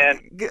what? Like, hey man,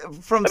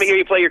 let me hear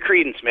you play your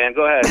Creedence, man.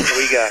 Go ahead. What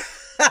do you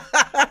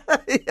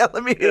got? Yeah,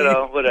 let me hear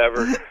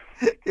whatever.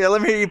 Yeah,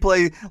 let me hear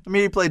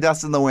you play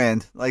Dust in the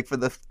Wind, like for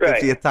the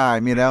 50th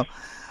time,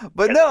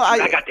 But yeah, no,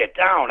 I got that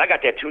down. I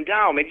got that tune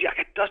down. Maybe I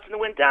got Dust in the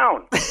Wind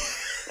down.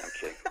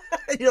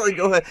 You're like,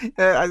 go ahead.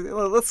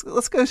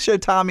 Let's go show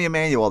Tommy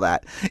Emmanuel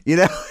that.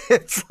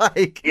 It's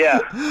like, yeah.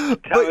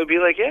 Tommy would be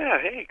like, yeah,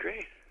 hey,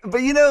 great.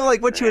 But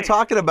like what you were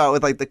talking about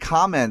with like the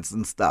comments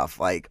and stuff,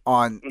 like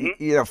on,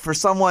 for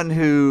someone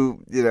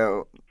who,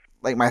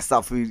 like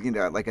myself, who,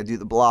 like I do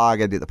the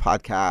blog, I do the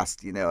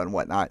podcast, and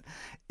whatnot,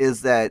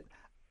 is that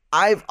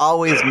I've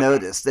always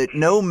noticed that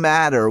no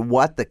matter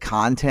what the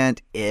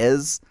content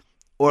is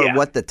or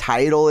what the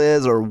title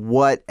is or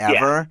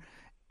whatever,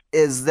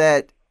 is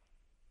that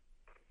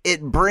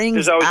it brings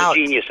There's always out a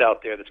genius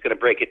out there that's going to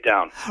break it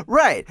down.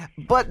 Right.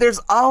 But there's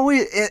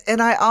always,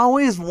 and I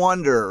always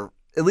wonder,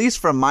 at least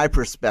from my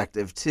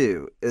perspective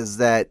too, is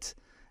that,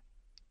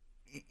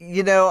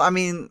 I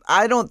mean,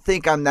 I don't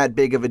think I'm that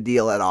big of a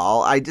deal at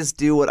all. I just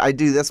do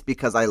this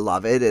because I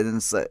love it. And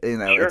it's, sure.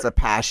 It's a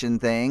passion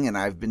thing. And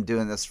I've been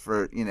doing this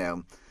for,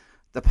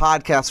 the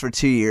podcast for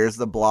 2 years,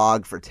 the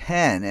blog for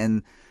 10.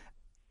 And,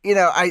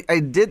 I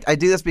do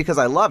this because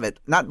I love it,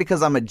 not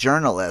because I'm a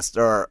journalist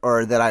or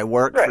that I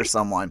work for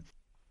someone.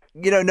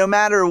 No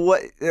matter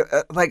what,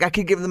 like I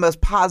could give the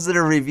most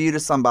positive review to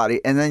somebody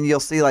and then you'll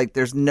see like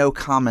there's no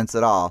comments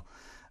at all.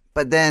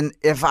 But then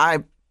if I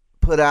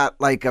put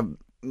out like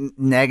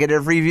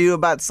negative review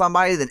about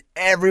somebody, then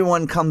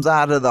everyone comes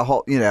out of the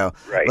whole,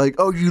 Right. like,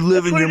 oh, you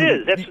live that's in what your,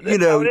 it is.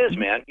 That's how it is,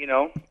 man.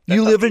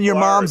 You live in your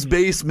mom's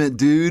basement,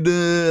 dude.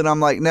 And I'm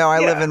like, no, I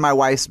live in my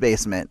wife's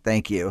basement.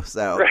 Thank you.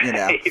 So,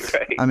 right.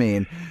 I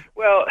mean,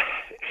 well,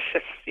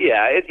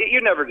 yeah,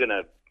 you're never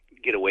gonna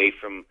get away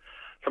from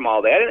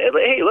all that. And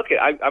hey, look,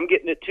 I'm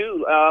getting it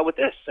too with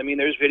this. I mean,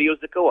 there's videos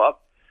that go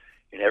up,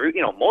 and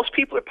most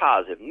people are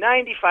positive.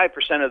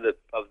 95% of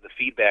the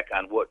feedback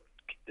on what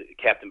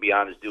Captain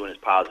Beyond is doing is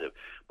positive.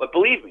 But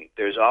believe me,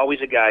 there's always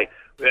a guy.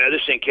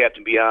 This ain't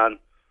Captain Beyond.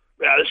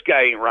 This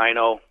guy ain't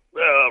Rhino.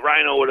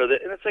 Rhino, what are the?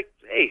 And it's like,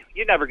 hey,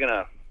 you're never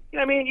gonna.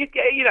 You're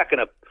not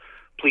gonna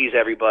please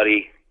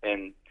everybody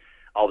and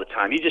all the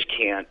time. You just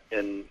can't.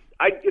 And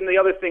the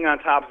other thing on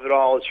top of it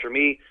all is, for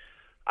me,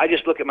 I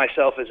just look at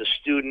myself as a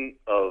student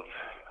of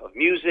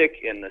music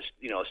and a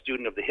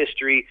student of the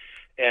history,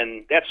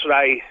 and that's what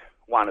I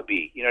want to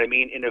be. You know what I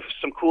mean? And if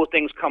some cool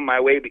things come my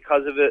way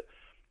because of it,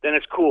 then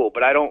it's cool.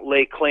 But I don't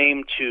lay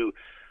claim to,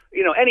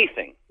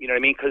 anything. You know what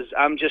I mean? Because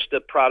I'm just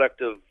a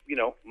product of,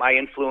 my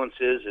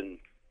influences,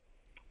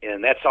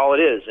 and that's all it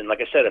is. And like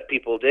I said, if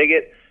people dig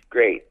it,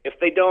 great. If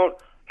they don't,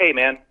 hey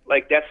man,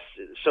 like that's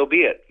so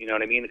be it. You know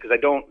what I mean? Because I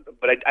don't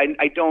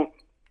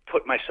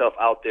put myself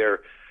out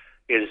there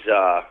as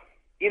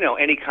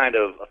any kind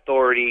of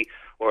authority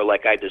or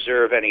like I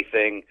deserve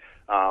anything.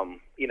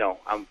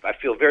 I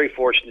feel very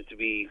fortunate to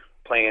be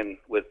playing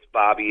with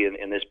Bobby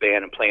in this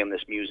band and playing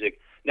this music.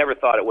 Never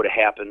thought it would have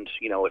happened.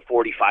 At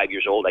 45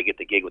 years old, I get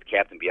the gig with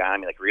Captain Beyond. I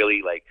mean, like,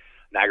 really? Like,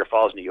 Niagara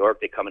Falls, New York,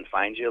 they come and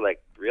find you?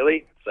 Like,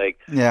 really? It's like,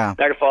 yeah.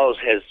 Niagara Falls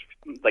has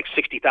like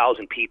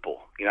 60,000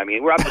 people. You know what I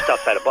mean? We're just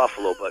outside of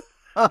Buffalo,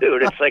 but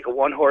dude, it's like a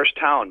one-horse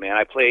town, man.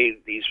 I play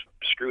these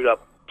screwed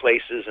up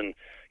places, and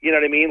you know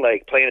what I mean?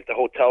 Like playing at the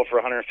hotel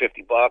for $150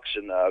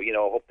 and,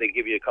 hope they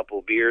give you a couple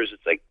of beers.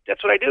 It's like,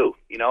 that's what I do,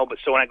 But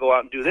so when I go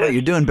out and do this. Well,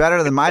 you're doing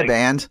better than my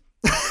band.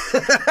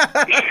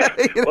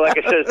 Well, like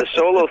I said, the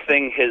solo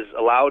thing has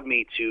allowed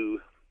me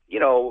to,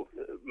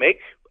 make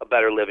a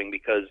better living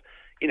because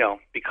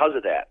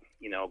of that,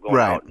 going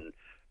right. out and,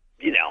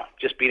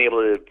 just being able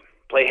to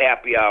play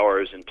happy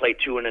hours and play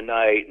 2 in the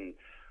night and,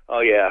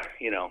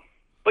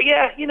 but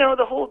yeah,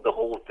 the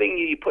whole thing,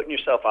 you putting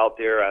yourself out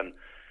there on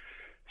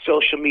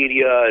social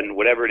media and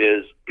whatever it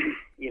is,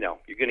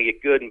 you're going to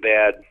get good and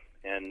bad,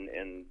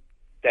 and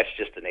that's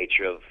just the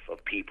nature of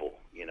people,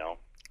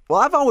 Well,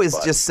 I've always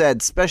just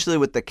said, especially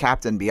with the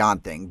Captain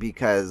Beyond thing,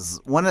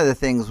 because one of the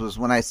things was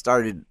when I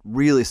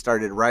really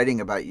started writing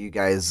about you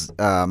guys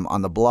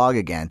on the blog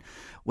again,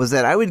 was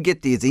that I would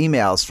get these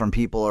emails from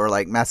people or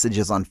like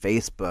messages on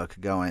Facebook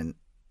going,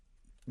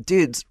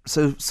 dude,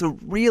 so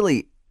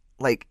really,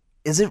 like,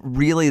 is it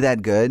really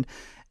that good?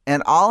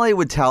 And all I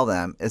would tell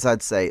them is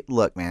I'd say,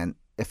 look, man,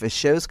 if a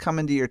show's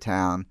coming to your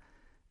town,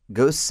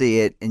 go see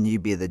it and you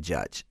be the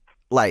judge.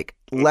 Like,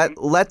 let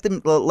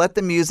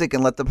the music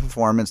and let the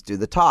performance do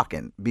the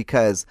talking,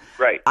 because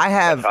right.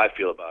 That's how I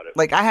feel about it.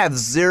 Like, I have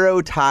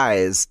zero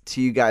ties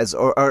to you guys,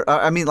 or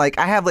I mean, like,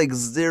 I have like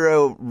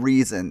zero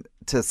reason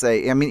to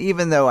say. I mean,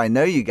 even though I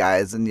know you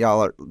guys and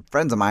y'all are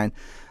friends of mine,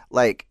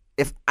 like,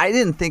 if I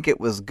didn't think it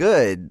was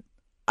good,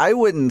 I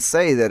wouldn't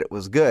say that it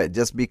was good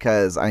just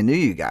because I knew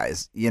you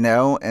guys,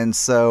 And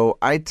so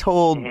I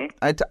told,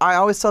 I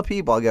always tell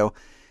people, I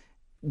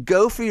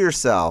go for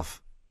yourself.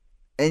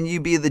 And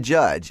you be the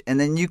judge, and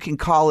then you can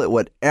call it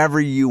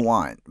whatever you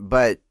want.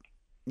 But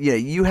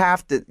you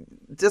have to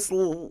just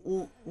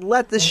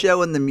let the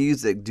show and the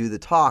music do the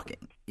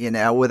talking,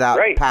 without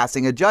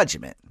passing a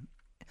judgment.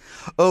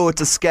 Oh,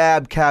 it's a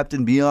scab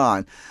Captain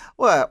Beyond.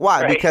 Well,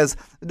 why? Right. Because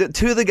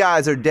 2 of the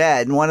guys are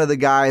dead, and one of the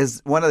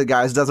guys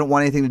doesn't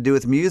want anything to do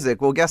with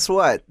music. Well, guess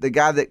what? The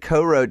guy that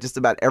co-wrote just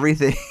about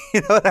everything, you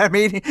know what I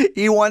mean?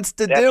 He wants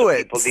to do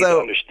it. People need to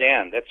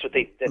understand. That's what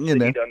they need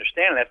to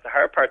understand. And that's the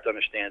hard part to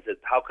understand. Is that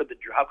how could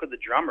the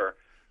drummer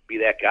be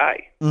that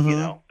guy?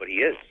 But he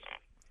is.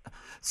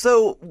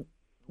 So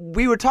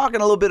we were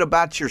talking a little bit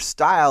about your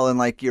style and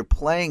like your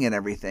playing and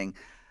everything.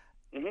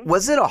 Mm-hmm.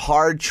 Was it a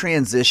hard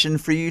transition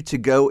for you to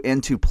go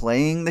into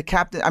playing the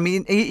Captain? I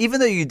mean, even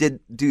though you did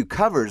do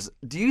covers,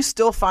 do you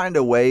still find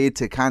a way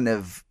to kind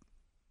of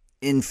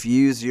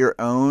infuse your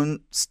own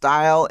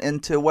style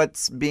into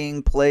what's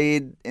being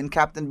played in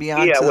Captain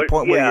Beyond to the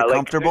point where you're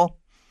comfortable?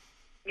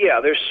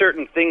 There's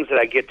certain things that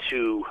I get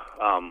to,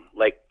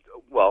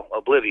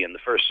 Oblivion, the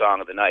first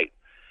song of the night.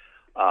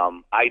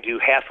 I do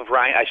half of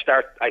Rhino. I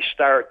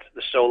start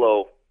the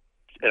solo,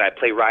 and I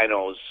play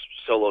Rhino's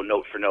solo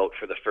note for note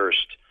for the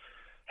first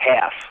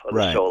half of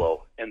the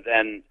solo, and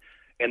then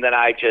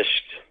I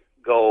just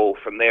go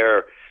from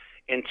there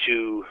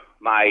into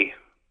my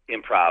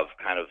improv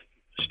kind of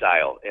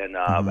style, and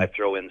I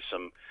throw in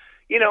some,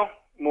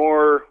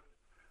 more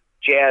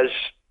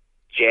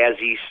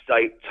jazzy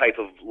type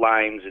of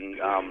lines, and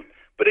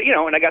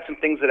and I got some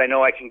things that I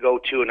know I can go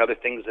to, and other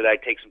things that I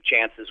take some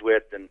chances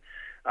with, and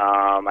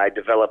I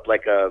develop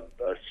like a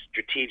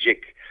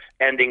strategic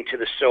ending to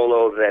the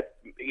solo that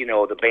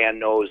the band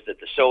knows that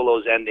the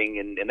solo's ending,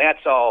 and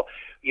that's all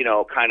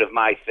kind of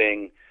my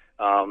thing.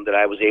 that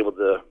I was able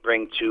to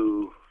bring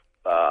to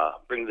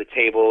the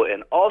table.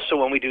 And also,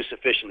 when we do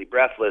Sufficiently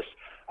Breathless,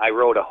 I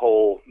wrote a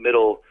whole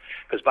middle,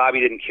 because Bobby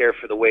didn't care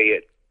for the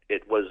way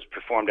it was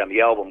performed on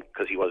the album,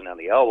 because he wasn't on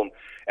the album.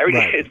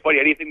 Everything, right. It's funny,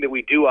 anything that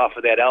we do off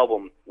of that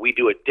album, we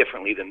do it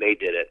differently than they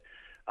did it,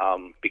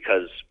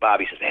 because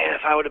Bobby says, man,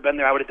 if I would have been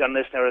there, I would have done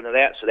this and I would have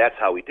done that. So that's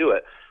how we do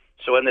it.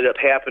 So what ended up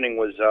happening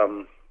was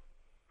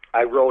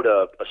I wrote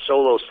a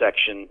solo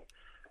section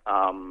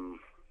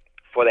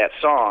for that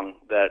song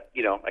that,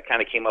 I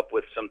kind of came up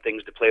with some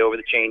things to play over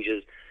the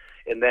changes.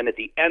 And then at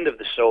the end of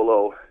the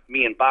solo,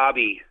 me and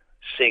Bobby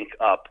sync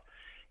up,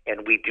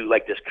 and we do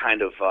like this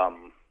kind of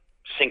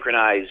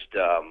synchronized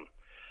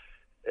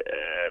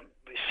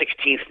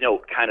 16th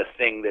note kind of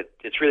thing that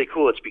it's really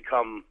cool. It's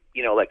become,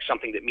 like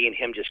something that me and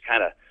him just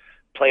kind of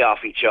play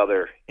off each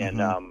other. And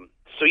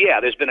so,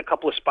 yeah, there's been a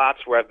couple of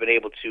spots where I've been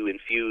able to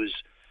infuse,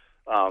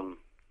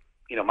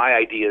 my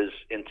ideas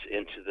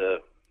into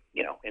the,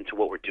 into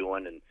what we're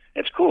doing. And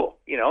it's cool,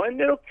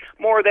 and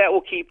more of that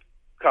will keep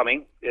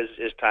coming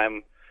as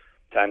time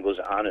goes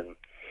on. And,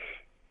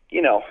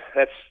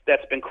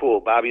 that's been cool.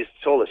 Bobby's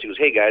told us, he goes,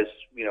 hey guys,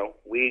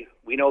 we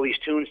know these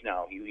tunes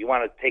now. You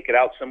want to take it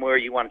out somewhere,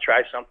 you want to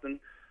try something,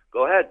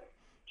 go ahead.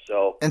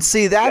 So, and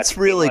see, that's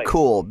really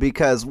cool,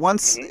 because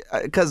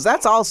because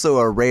that's also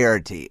a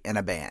rarity in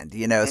a band,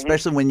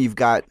 especially when you've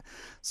got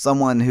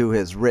someone who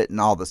has written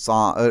all the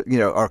song,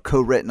 or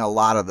co-written a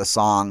lot of the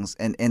songs,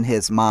 and in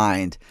his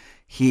mind,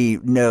 he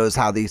knows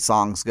how these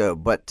songs go.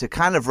 But to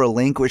kind of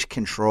relinquish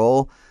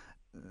control,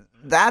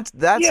 that's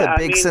a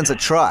big sense of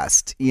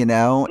trust,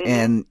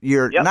 and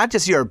your not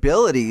just your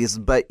abilities,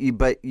 but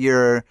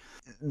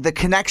the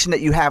connection that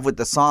you have with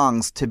the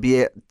songs, to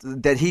be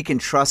that he can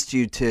trust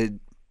you to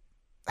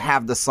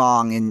have the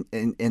song in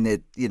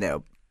it,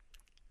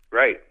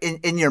 right,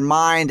 in your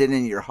mind and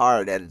in your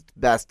heart at its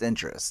best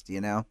interest,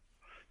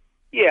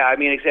 Yeah, I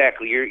mean,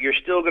 exactly. You're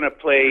still going to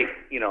play,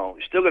 you're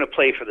still going to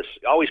play for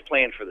always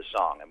playing for the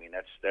song. I mean,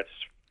 that's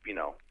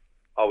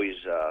always,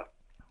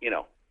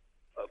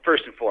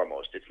 first and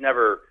foremost. It's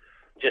never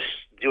just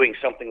doing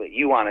something that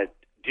you want to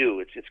do.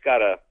 It's got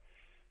to,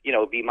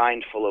 be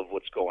mindful of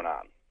what's going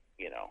on,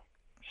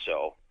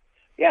 So,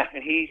 yeah,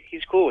 and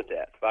he's cool with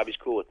that. Bobby's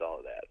cool with all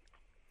of that.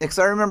 Because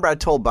I remember I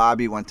told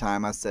Bobby one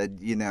time, I said,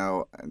 and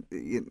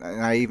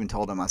I even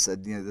told him, I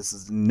said, this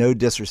is no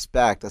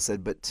disrespect. I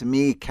said, but to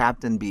me,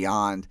 Captain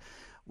Beyond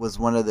was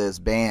one of those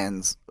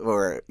bands,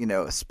 or,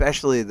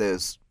 especially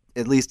those,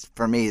 at least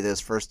for me, those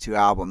first two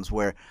albums,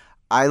 where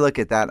I look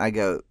at that and I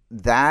go,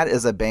 that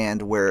is a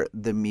band where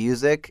the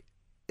music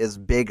is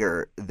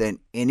bigger than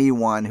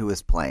anyone who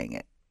is playing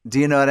it.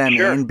 Do you know what I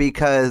mean?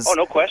 Because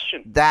no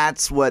question.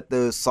 That's what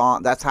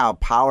that's how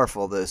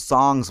powerful those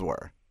songs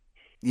were,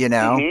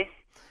 Mm-hmm.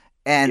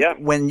 And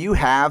when you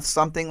have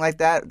something like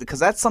that, because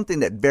that's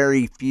something that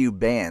very few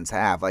bands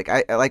have. Like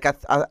I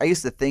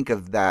used to think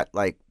of that,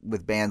 like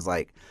with bands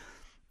like,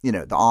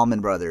 the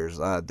Allman Brothers,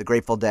 the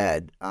Grateful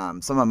Dead,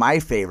 some of my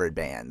favorite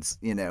bands,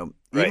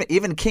 right.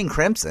 even King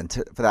Crimson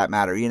for that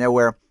matter,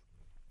 where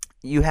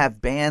you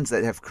have bands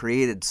that have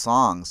created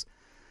songs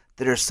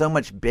that are so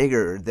much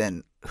bigger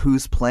than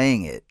who's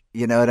playing it.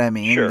 You know what I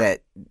mean?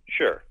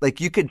 Sure. Like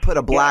you could put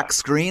a black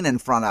screen in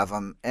front of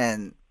them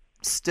and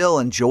still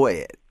enjoy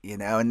it,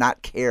 and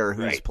not care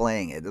who's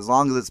playing it, as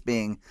long as it's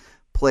being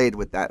played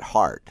with that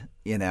heart,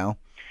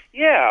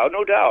 Yeah,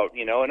 no doubt,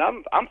 and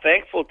I'm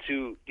thankful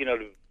to,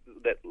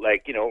 that,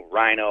 like,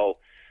 Rhino,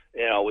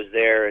 was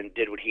there and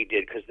did what he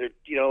did, because they're,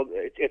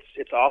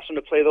 it's awesome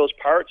to play those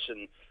parts,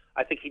 and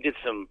I think he did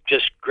some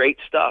just great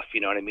stuff,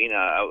 you know what I mean?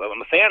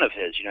 I'm a fan of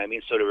his, you know what I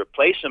mean? So to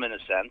replace him in a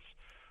sense,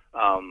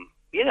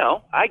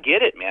 I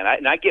get it, man.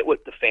 I get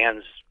what the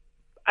fans,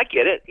 I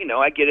get it,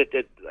 I get it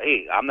that,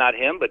 hey, I'm not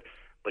him, but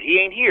he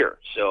ain't here.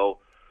 So,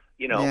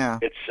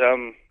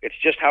 it's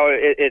just how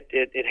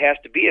it has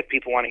to be. If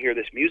people want to hear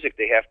this music,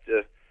 they have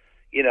to,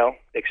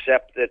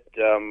 accept that,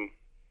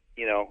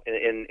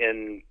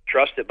 and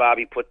trust that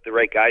Bobby put the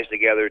right guys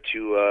together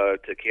to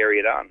carry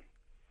it on.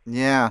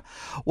 Yeah.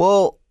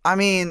 Well, I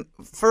mean,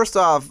 first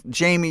off,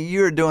 Jamie,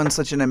 you're doing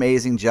such an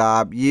amazing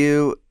job.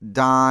 You,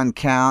 Don,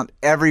 Count,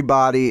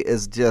 everybody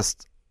is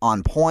just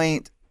on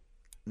point.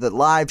 The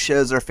live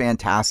shows are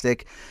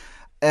fantastic.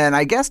 And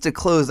I guess to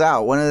close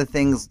out, one of the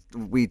things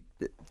we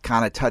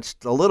kind of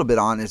touched a little bit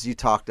on is you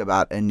talked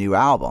about a new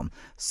album.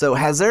 So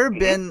has there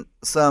been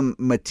some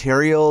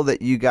material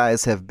that you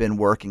guys have been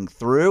working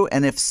through?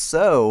 And if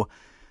so,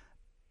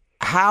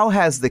 how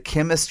has the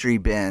chemistry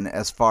been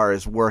as far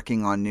as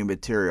working on new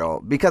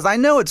material? Because I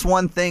know it's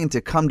one thing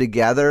to come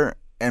together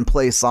and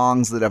play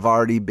songs that have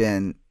already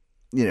been,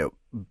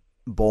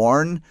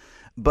 born,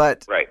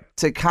 but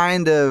to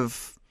kind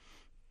of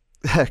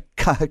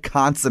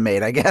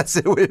consummate, I guess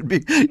it would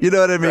be, you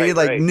know what I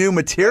mean? New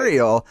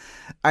material,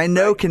 I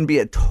know can be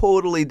a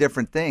totally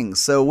different thing.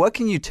 So what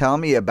can you tell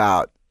me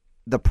about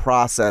the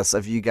process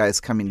of you guys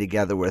coming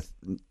together with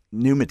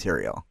new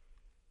material?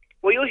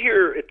 Well, you'll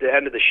hear at the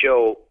end of the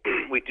show,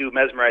 we do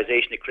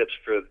Mesmerization Eclipse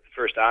for the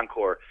first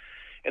encore,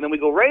 and then we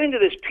go right into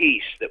this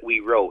piece that we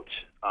wrote.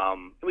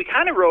 We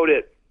kind of wrote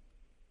it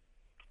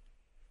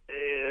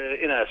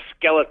in a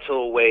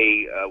skeletal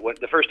way. When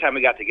the first time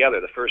we got together,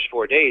 the first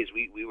 4 days,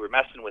 we were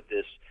messing with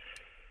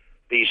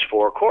these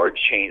 4 chord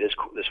chain,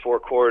 this 4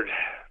 chord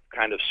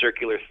kind of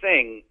circular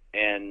thing,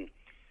 and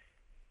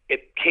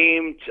it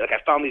came to, like, I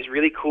found these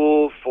really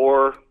cool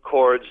 4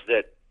 chords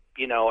that,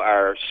 you know,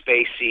 are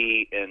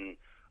spacey and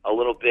a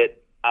little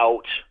bit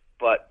out,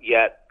 but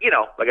yet, you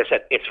know, like I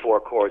said, it's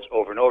 4 chords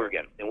over and over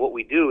again. And what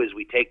we do is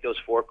we take those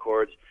 4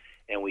 chords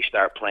and we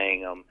start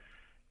playing them,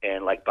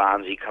 and like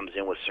Bonzi comes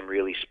in with some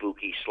really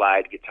spooky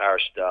slide guitar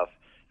stuff,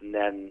 and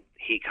then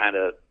he kind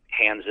of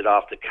hands it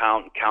off to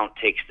Count, and Count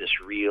takes this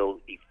real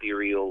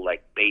ethereal,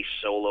 like, bass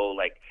solo,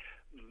 like,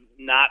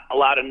 not a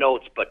lot of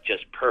notes, but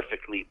just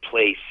perfectly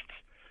placed,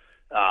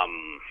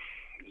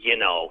 you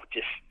know,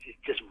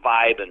 just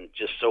vibe and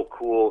just so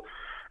cool.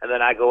 And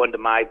then I go into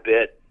my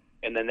bit,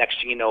 and the next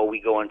thing you know, we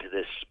go into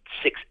this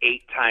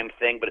 6/8 time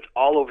thing, but it's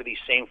all over these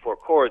same 4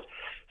 chords.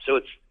 So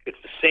it's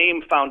the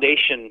same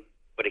foundation,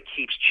 but it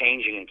keeps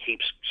changing and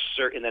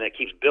then it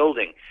keeps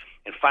building.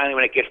 And finally,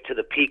 when it gets to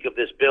the peak of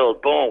this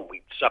build, boom,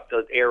 we suck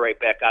the air right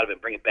back out of it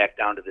and bring it back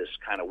down to this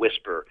kind of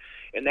whisper.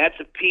 And that's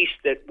a piece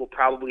that will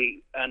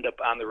probably end up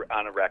on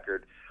a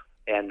record.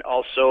 And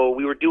also,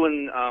 we were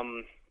doing,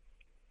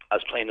 I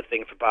was playing the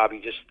thing for Bobby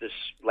just this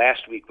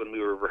last week when we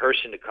were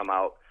rehearsing to come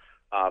out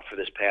for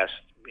this past,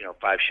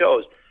 5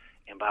 shows.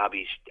 And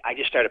I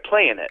just started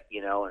playing it,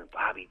 and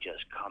Bobby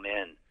just come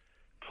in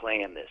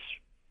playing this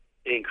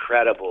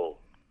incredible,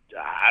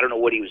 I don't know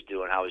what he was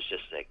doing. I was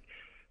just like,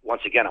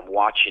 once again, I'm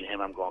watching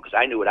him. I'm going, because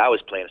I knew what I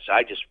was playing, so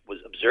I just was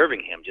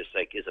observing him, just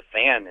like as a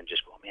fan, and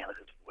just going, man, look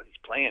at what he's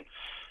playing.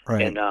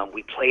 Right. And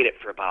we played it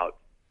for about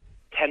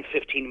 10,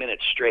 15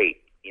 minutes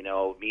straight.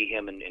 Me,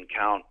 him, and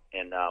Count,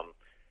 and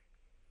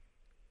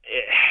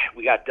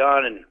we got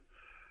done, and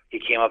he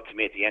came up to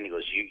me at the end. He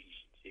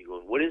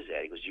goes, what is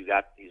that? He goes, do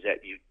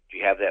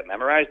you have that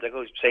memorized? I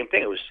go, same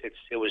thing.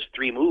 It was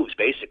 3 moves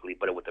basically,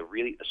 but with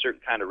a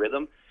certain kind of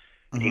rhythm.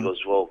 Mm-hmm. And he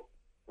goes, well,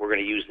 we're going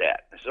to use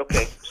that. I said,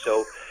 okay.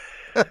 So.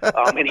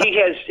 And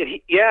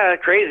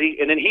crazy.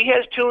 And then he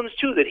has tunes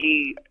too that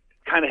he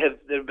kind of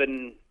have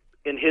been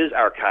in his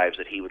archives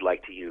that he would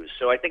like to use.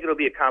 So I think it'll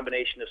be a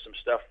combination of some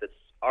stuff that's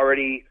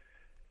already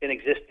in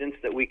existence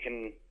that we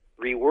can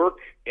rework,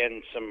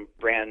 and some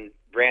brand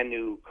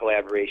new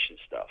collaboration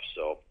stuff.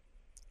 So.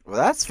 Well,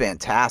 that's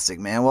fantastic,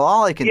 man. Well,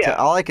 all I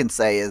can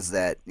say is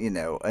that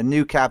a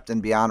new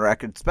Captain Beyond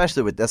record,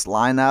 especially with this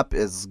lineup,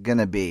 is going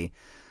to be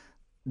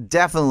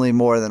definitely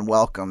more than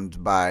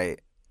welcomed by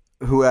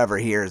whoever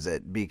hears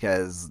it,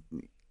 because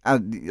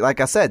like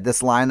I said,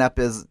 this lineup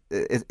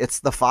it's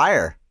the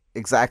fire,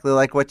 exactly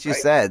like what you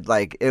said.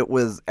 Like, it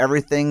was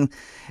everything.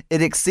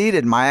 It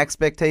exceeded my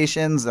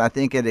expectations, and I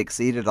think it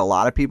exceeded a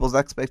lot of people's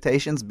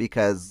expectations,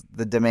 because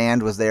the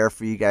demand was there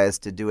for you guys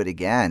to do it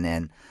again.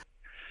 And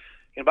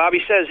Bobby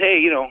says,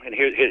 hey, and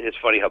here it's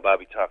funny how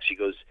Bobby talks. He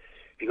goes,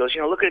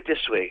 look at it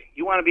this way.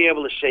 You want to be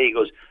able to say, he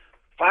goes,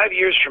 5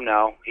 years from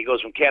now, he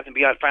goes, when Captain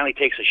Beyond finally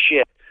takes a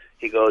shit,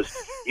 he goes,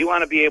 you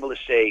want to be able to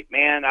say,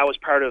 man, I was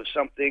part of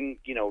something,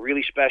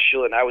 really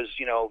special, and I was,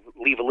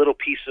 leave a little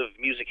piece of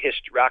music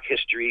history, rock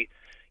history,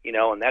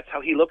 and that's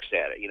how he looks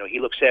at it. He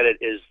looks at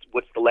it as,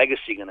 what's the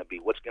legacy going to be?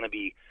 What's going to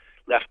be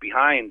left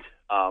behind?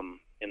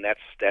 And that's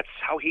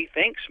how he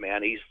thinks,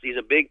 man. He's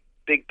a big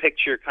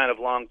picture kind of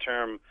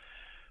long-term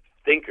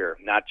thinker,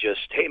 not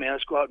just, hey, man,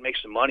 let's go out and make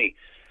some money,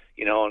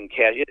 and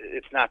cash.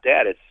 It's not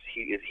that. It's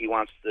he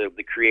wants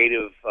the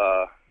creative,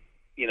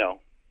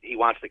 he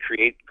wants the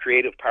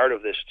creative part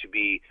of this to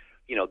be,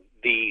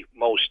 the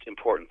most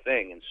important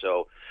thing. And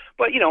so,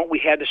 but, we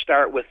had to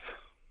start with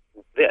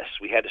this.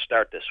 We had to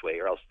start this way,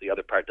 or else the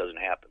other part doesn't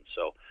happen.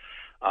 So,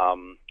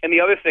 and the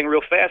other thing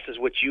real fast is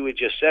what you had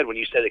just said when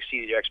you said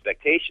exceeded your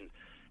expectations.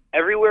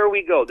 Everywhere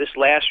we go, this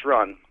last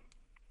run,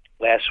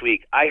 last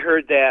week, I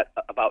heard that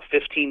about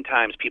 15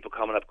 times, people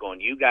coming up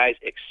going, you guys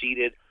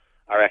exceeded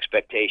our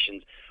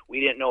expectations. We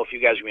didn't know if you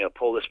guys were going to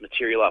pull this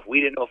material off. We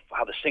didn't know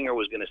how the singer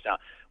was going to sound.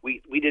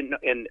 We didn't know,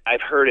 and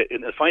I've heard it.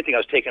 And the funny thing, I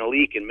was taking a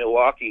leak in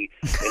Milwaukee,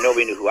 and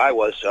nobody knew who I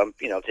was, so I'm,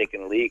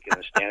 taking a leak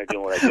and standing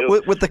doing what I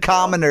do. With the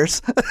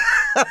commoners.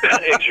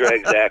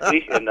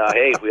 Exactly. And,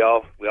 hey, we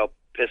all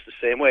piss the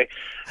same way.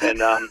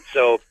 And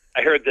so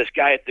I heard the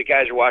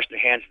guys are washing their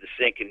hands at the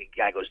sink, and the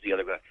guy goes to the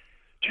other guy,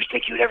 do you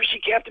think you'd ever see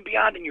Captain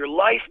Beyond in your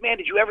life, man?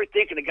 Did you ever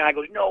think? And the guy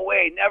goes, no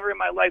way, never in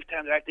my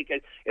lifetime did I think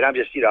and I'm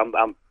just,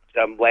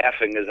 I'm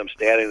laughing as I'm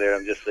standing there.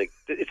 I'm just like,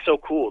 it's so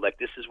cool. Like,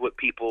 this is what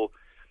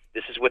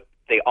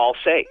they all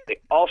say. They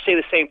all say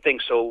the same thing.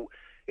 So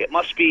we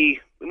must be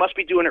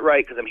doing it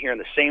right, because I'm hearing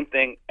the same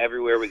thing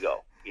everywhere we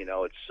go.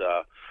 It's,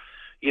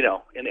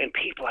 and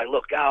people, I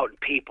look out, and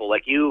people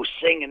like you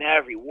singing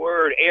every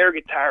word, air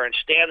guitar, and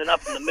standing up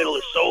in the middle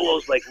of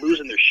solos, like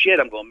losing their shit.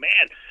 I'm going,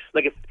 man,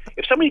 like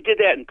if somebody did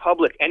that in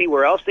public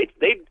anywhere else,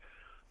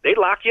 they'd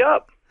lock you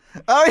up.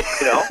 Oh,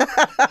 yeah.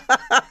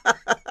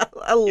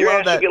 I love your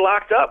ass that. would get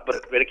locked up,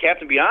 but at a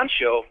Captain Beyond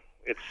show,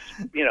 it's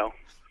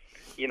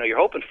you're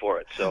hoping for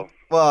it. So,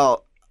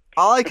 well,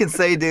 All I can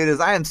say, dude, is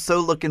I am so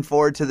looking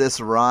forward to this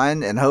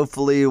run, and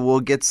hopefully we'll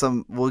get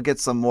some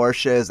more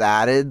shows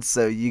added,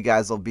 so you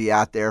guys will be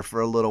out there for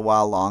a little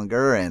while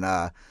longer. And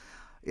all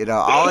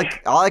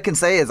I can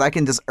say is I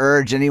can just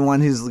urge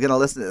anyone who's gonna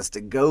listen to this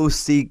to go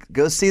see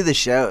the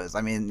shows.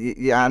 I mean,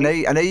 yeah, I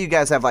know you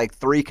guys have like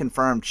 3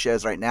 confirmed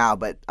shows right now,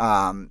 but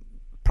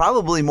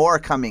probably more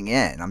coming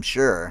in, I'm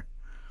sure.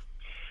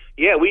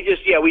 Yeah, we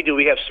do.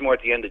 We have some more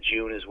at the end of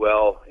June as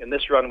well. In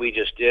this run we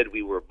just did,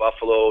 we were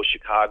Buffalo,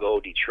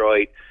 Chicago,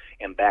 Detroit,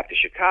 and back to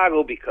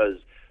Chicago because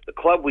the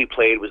club we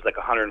played was like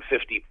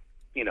 150,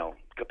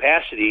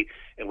 capacity,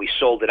 and we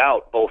sold it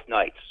out both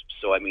nights.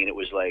 So I mean, it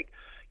was like,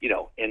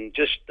 and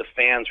just the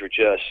fans were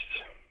just,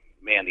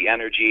 man, the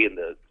energy and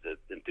the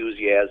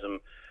enthusiasm.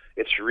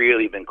 It's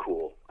really been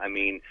cool. I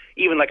mean,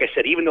 even like I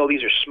said, even though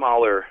these are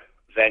smaller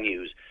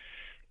venues,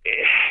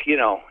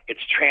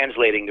 it's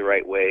translating the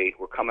right way.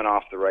 We're coming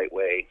off the right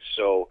way.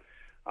 So,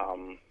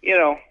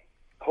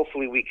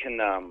 hopefully we can,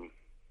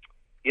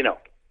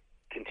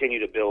 continue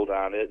to build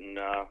on it. And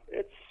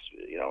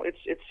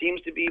it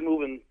seems to be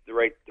moving the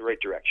right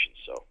direction.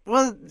 So.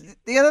 Well,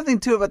 the other thing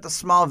too about the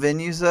small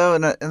venues though,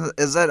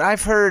 is that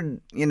I've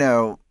heard,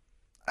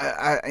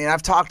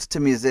 I've talked to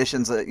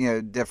musicians,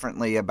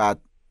 differently about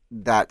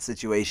that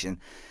situation.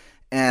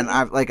 And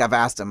I've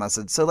asked them, I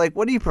said, so like,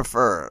 what do you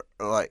prefer,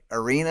 like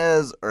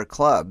arenas or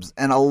clubs?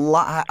 And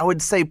I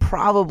would say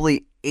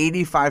probably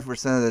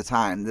 85% of the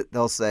time that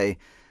they'll say,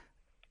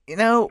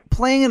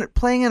 playing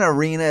an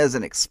arena is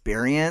an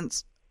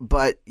experience,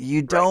 but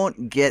you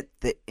don't get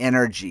the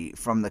energy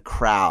from the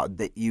crowd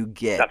that you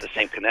get. Not the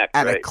same connect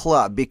at a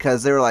club,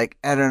 because they're like,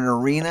 at an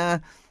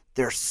arena,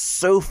 they're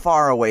so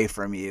far away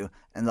from you,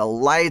 and the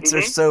lights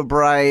are so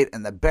bright,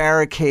 and the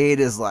barricade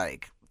is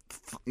like,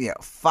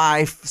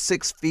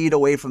 5-6 feet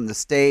away from the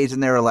stage,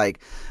 and they were like,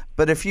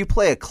 but if you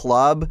play a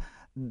club,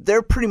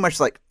 they're pretty much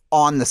like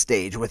on the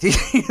stage with you.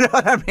 You know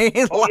what I mean?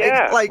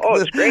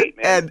 It's great,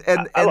 man.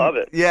 And I love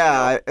it.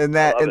 Yeah, and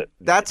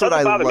that's what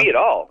I love. It doesn't bother me at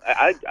all.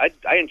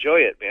 I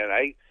enjoy it, man.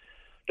 It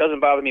doesn't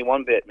bother me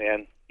one bit,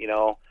 man.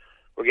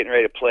 We're getting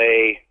ready to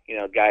play.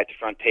 Guy at the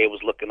front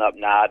table's looking up,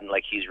 nodding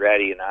like he's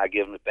ready, and I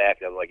give him it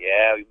back. I'm like,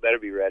 yeah, you better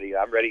be ready.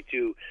 I'm ready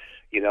too.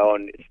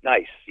 And it's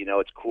nice.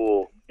 It's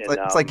cool. And,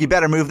 it's like, you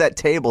better move that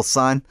table,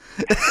 son.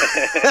 The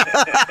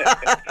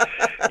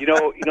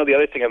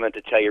other thing I meant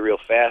to tell you real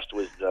fast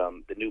was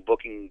the new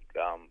booking,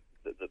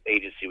 the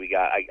agency we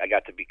got. I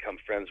got to become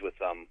friends with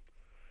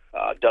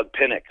Doug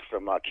Pinnick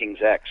from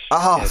King's X.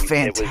 Oh,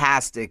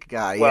 fantastic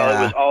guy!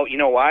 Well, it was all. You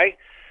know why?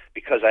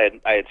 Because I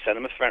had sent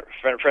him a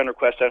friend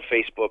request on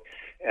Facebook,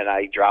 and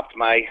I dropped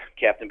my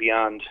Captain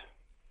Beyond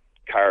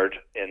card,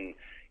 and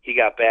he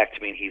got back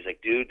to me, and he's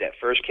like, dude, that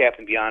first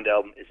Captain Beyond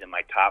album is in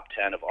my top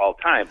 10 of all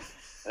time.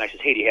 And I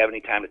said, hey, do you have any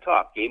time to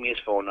talk? Gave me his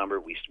phone number.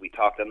 We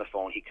talked on the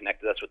phone. He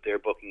connected us with their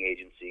booking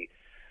agency.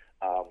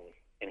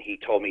 And he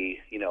told me,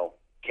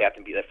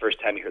 the first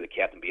time he heard the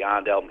Captain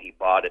Beyond album, he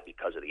bought it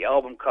because of the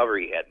album cover.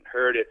 He hadn't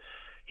heard it.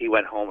 He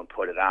went home and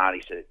put it on.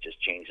 He said it just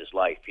changed his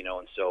life,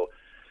 And so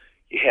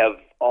you have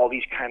all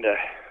these kind of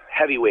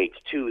heavyweights,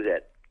 too,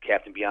 that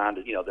Captain Beyond,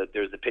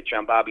 there's the picture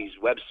on Bobby's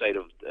website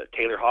of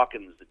Taylor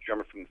Hawkins, the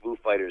drummer from Foo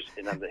Fighters,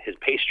 and on his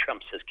bass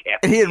drum says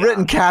Captain Beyond. He had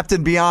written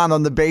Captain Beyond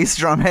on the bass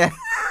drum head.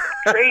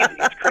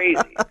 It's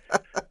crazy.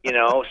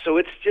 So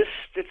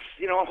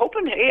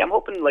I'm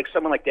hoping like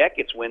someone like that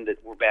gets wind that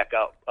we're back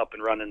up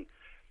and running,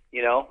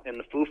 and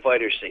the Foo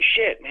Fighters say,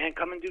 shit, man,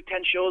 come and do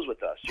 10 shows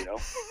with us,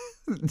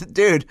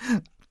 Dude,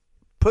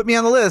 put me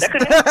on the list. That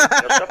could happen.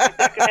 Stuff like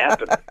that can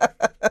happen.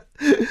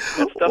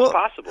 Stuff's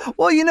possible.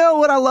 Well,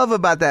 what I love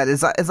about that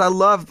is I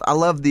love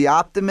the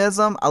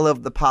optimism, I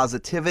love the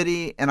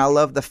positivity, and I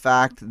love the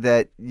fact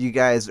that you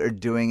guys are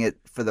doing it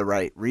for the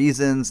right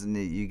reasons, and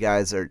that you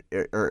guys are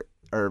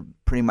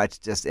pretty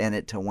much just in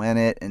it to win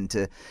it, and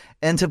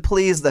to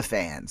please the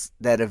fans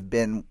that have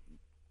been,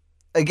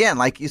 again,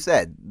 like you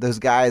said, those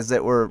guys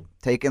that were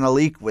taking a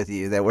leak with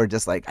you, that were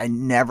just like, I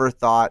never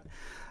thought.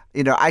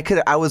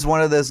 I was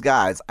one of those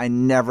guys. I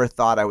never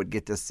thought I would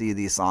get to see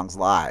these songs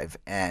live,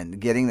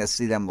 and getting to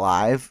see them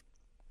live,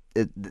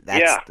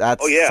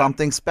 that's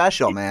something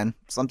special, man.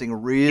 Something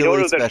really what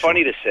would have special. been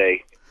funny to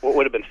say? What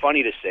would have been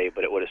funny to say,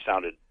 but it would have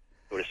sounded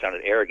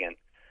arrogant,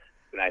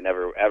 and I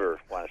never ever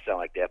want to sound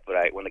like that.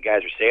 But when the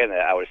guys were saying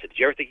that, I would have said, "Did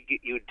you ever think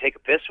you would take a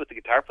piss with the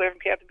guitar player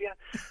from Captain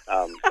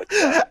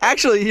Beyond?"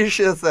 Actually, you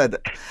should have said.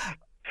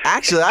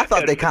 Actually, I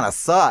thought they kind of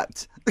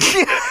sucked.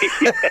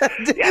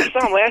 I saw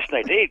them last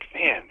night.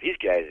 These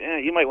guys. Yeah,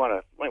 you might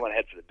want to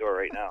head for the door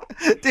right now.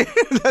 Dude,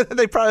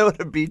 they probably would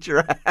have beat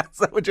your ass.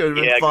 That would have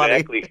been funny.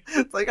 Exactly.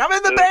 It's like, I'm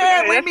in the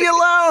band. Leave me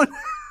alone.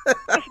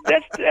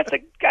 That's the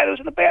guy that was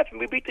in the bathroom.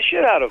 We beat the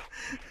shit out of.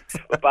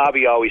 But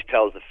Bobby always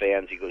tells the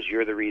fans, he goes,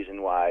 "You're the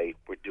reason why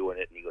we're doing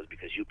it," and he goes,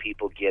 "Because you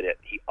people get it."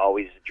 He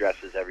always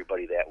addresses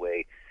everybody that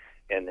way,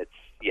 and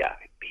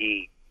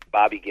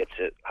Bobby gets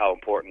it, how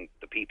important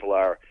the people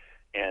are.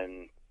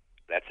 And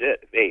that's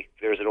it. Hey,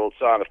 there's an old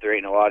song, if there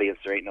ain't no audience,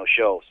 there ain't no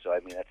show. So, I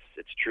mean,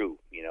 it's true,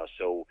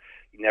 So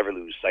you never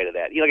lose sight of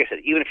that. Like I said,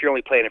 even if you're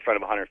only playing in front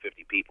of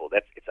 150 people,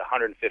 it's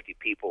 150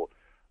 people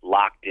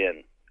locked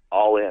in,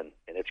 all in,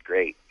 and it's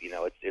great.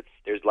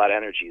 There's a lot of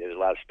energy. There's a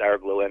lot of Star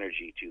Glow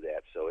energy to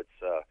that, so it's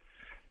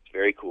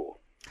very cool.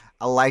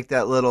 I like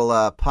that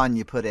little pun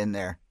you put in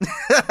there.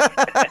 See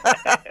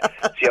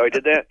how I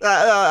did that?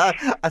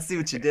 I see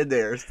what you did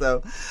there.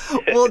 So,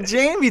 well,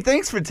 Jamie,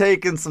 thanks for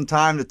taking some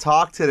time to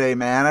talk today,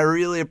 man. I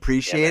really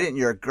appreciate it, and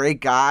you're a great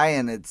guy,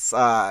 and it's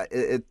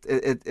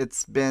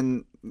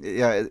been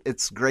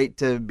it's great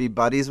to be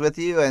buddies with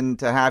you and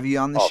to have you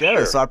on the show.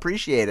 Sure. So I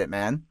appreciate it,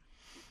 man.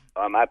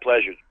 My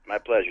pleasure. My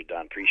pleasure,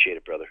 Don. Appreciate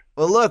it, brother.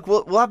 Well, look,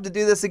 we'll have to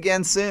do this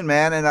again soon,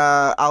 man, and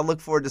I'll look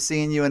forward to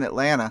seeing you in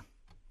Atlanta.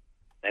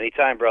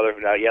 Anytime, brother.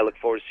 Look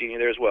forward to seeing you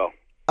there as well.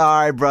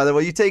 All right, brother.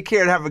 Well, you take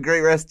care and have a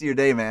great rest of your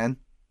day, man.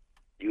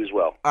 You as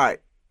well. All right.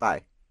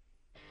 Bye.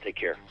 Take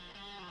care.